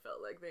kind of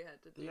felt like they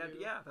had to do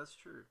that's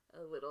true.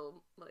 A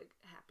little, like,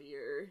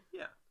 happier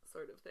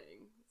sort of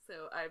thing.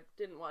 So I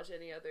didn't watch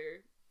any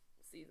other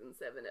season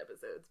 7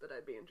 episodes, but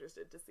I'd be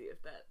interested to see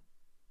if that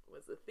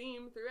was a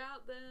theme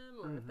throughout them,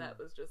 or if that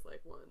was just,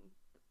 like, one,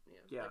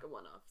 like a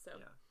one-off. So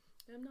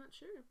I'm not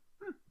sure.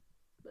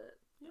 But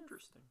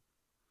interesting.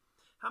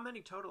 How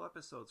many total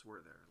episodes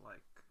were there?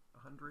 Like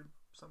 100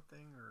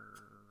 something, or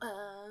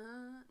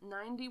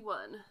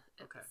 91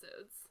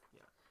 episodes.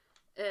 Yeah.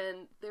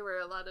 And there were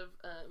a lot of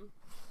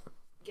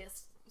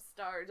guest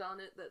stars on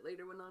it that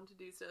later went on to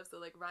do stuff. So,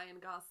 like, Ryan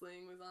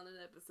Gosling was on an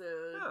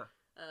episode.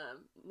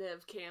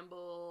 Nev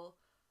Campbell,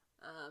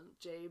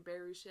 Jay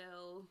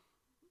Baruchel.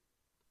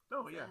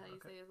 Oh, yeah. How you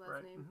say his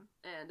last name?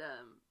 And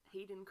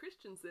Hayden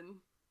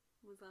Christensen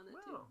was on it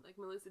too. Like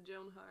Melissa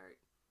Joan Hart.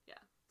 Yeah.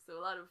 So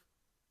a lot of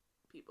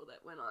people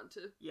that went on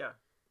to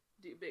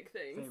do big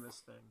things.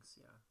 Famous things,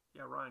 yeah.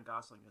 Yeah, Ryan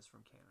Gosling is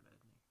from Canada,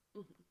 isn't he?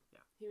 Mm-hmm.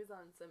 Yeah. He was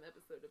on some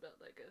episode about,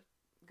 like, a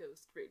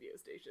ghost radio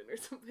station or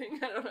something.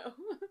 I don't know.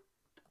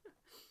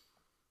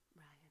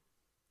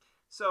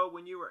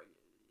 Ryan.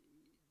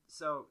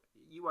 So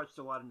you watched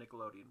a lot of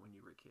Nickelodeon when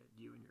you were a kid.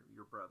 You and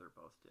your brother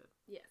both did.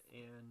 Yes.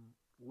 And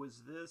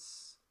was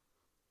this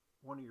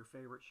one of your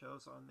favorite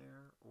shows on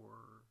there,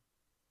 or?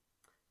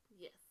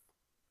 Yes.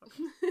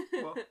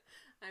 Okay. Well,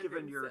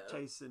 given your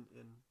taste in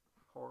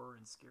horror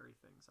and scary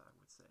things, I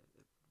would say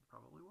it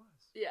probably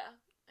was. Yeah,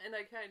 and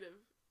I kind of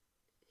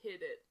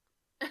hid it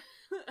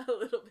a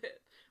little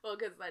bit. Well,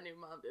 because I knew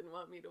Mom didn't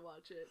want me to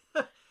watch it.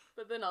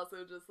 But then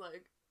also just,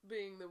 like,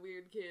 being the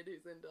weird kid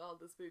who's into all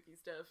the spooky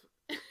stuff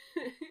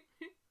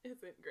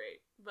isn't great.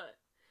 But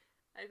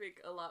I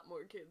think a lot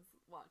more kids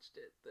watched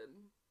it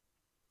than...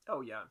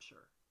 Oh, yeah, I'm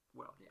sure.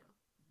 Well,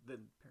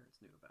 than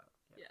parents knew about.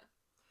 Yeah.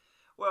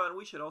 Well, and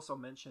we should also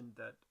mention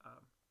that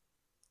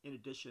in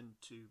addition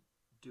to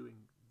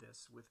doing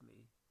this with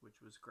me,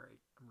 which was great,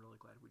 I'm really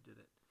glad we did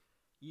it,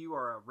 you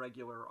are a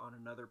regular on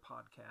another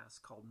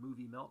podcast called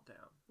Movie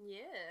Meltdown.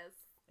 Yes.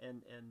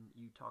 And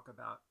you talk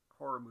about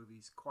horror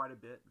movies quite a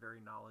bit, very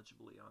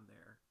knowledgeably on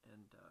there.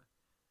 And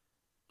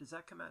does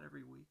that come out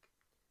every week?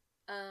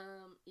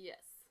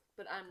 Yes.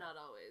 But I'm not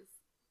always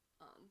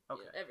on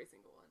every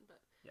single one.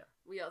 But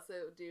we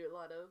also do a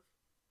lot of,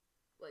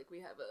 like, we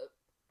have a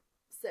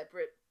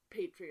separate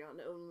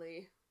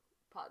Patreon-only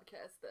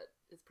podcast that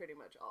is pretty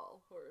much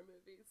all horror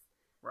movies.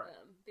 Right.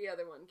 The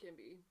other one can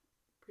be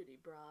pretty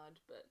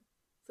broad, but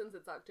since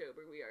it's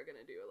October, we are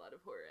going to do a lot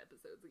of horror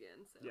episodes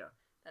again, so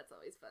that's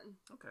always fun.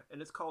 Okay,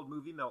 and it's called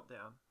Movie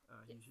Meltdown.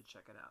 You should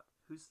check it out.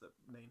 Who's the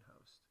main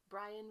host?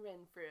 Brian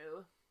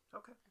Renfrew.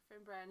 Okay. Our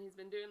friend Brian, he's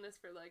been doing this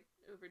for, like,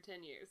 over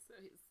 10 years, so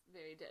he's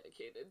very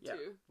dedicated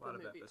to a lot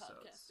the of movie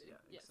episodes. podcasting.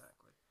 Yeah,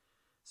 exactly.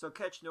 So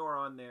catch Nora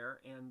on there,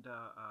 and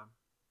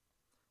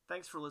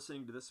thanks for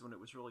listening to this one. It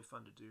was really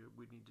fun to do.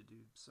 We need to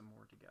do some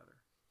more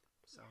together.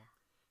 So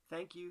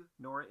thank you,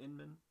 Nora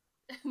Inman.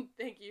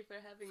 Thank you for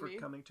having me. For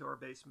coming to our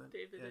basement.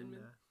 David Inman.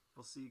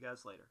 We'll see you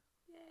guys later.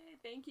 Yay,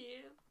 thank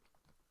you.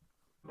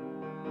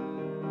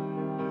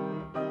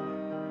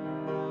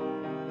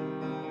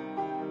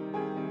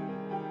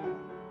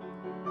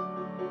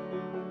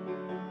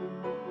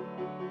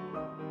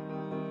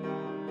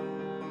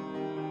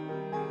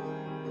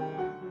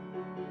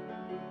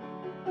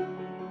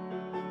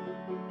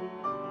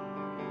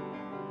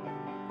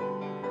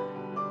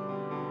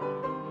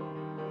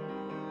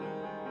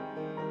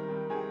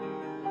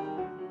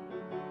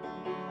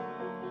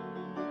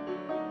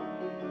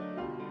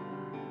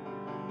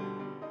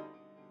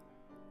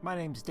 My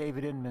name's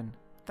David Inman.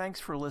 Thanks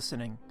for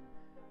listening,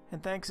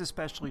 and thanks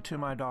especially to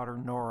my daughter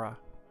Nora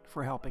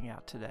for helping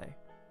out today.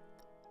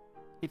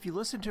 If you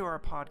listen to our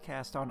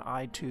podcast on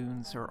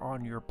iTunes or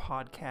on your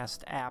podcast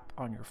app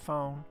on your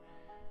phone,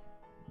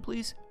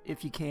 please,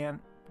 if you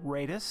can,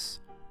 rate us.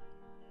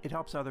 It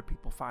helps other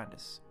people find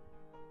us.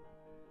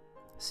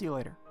 See you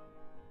later.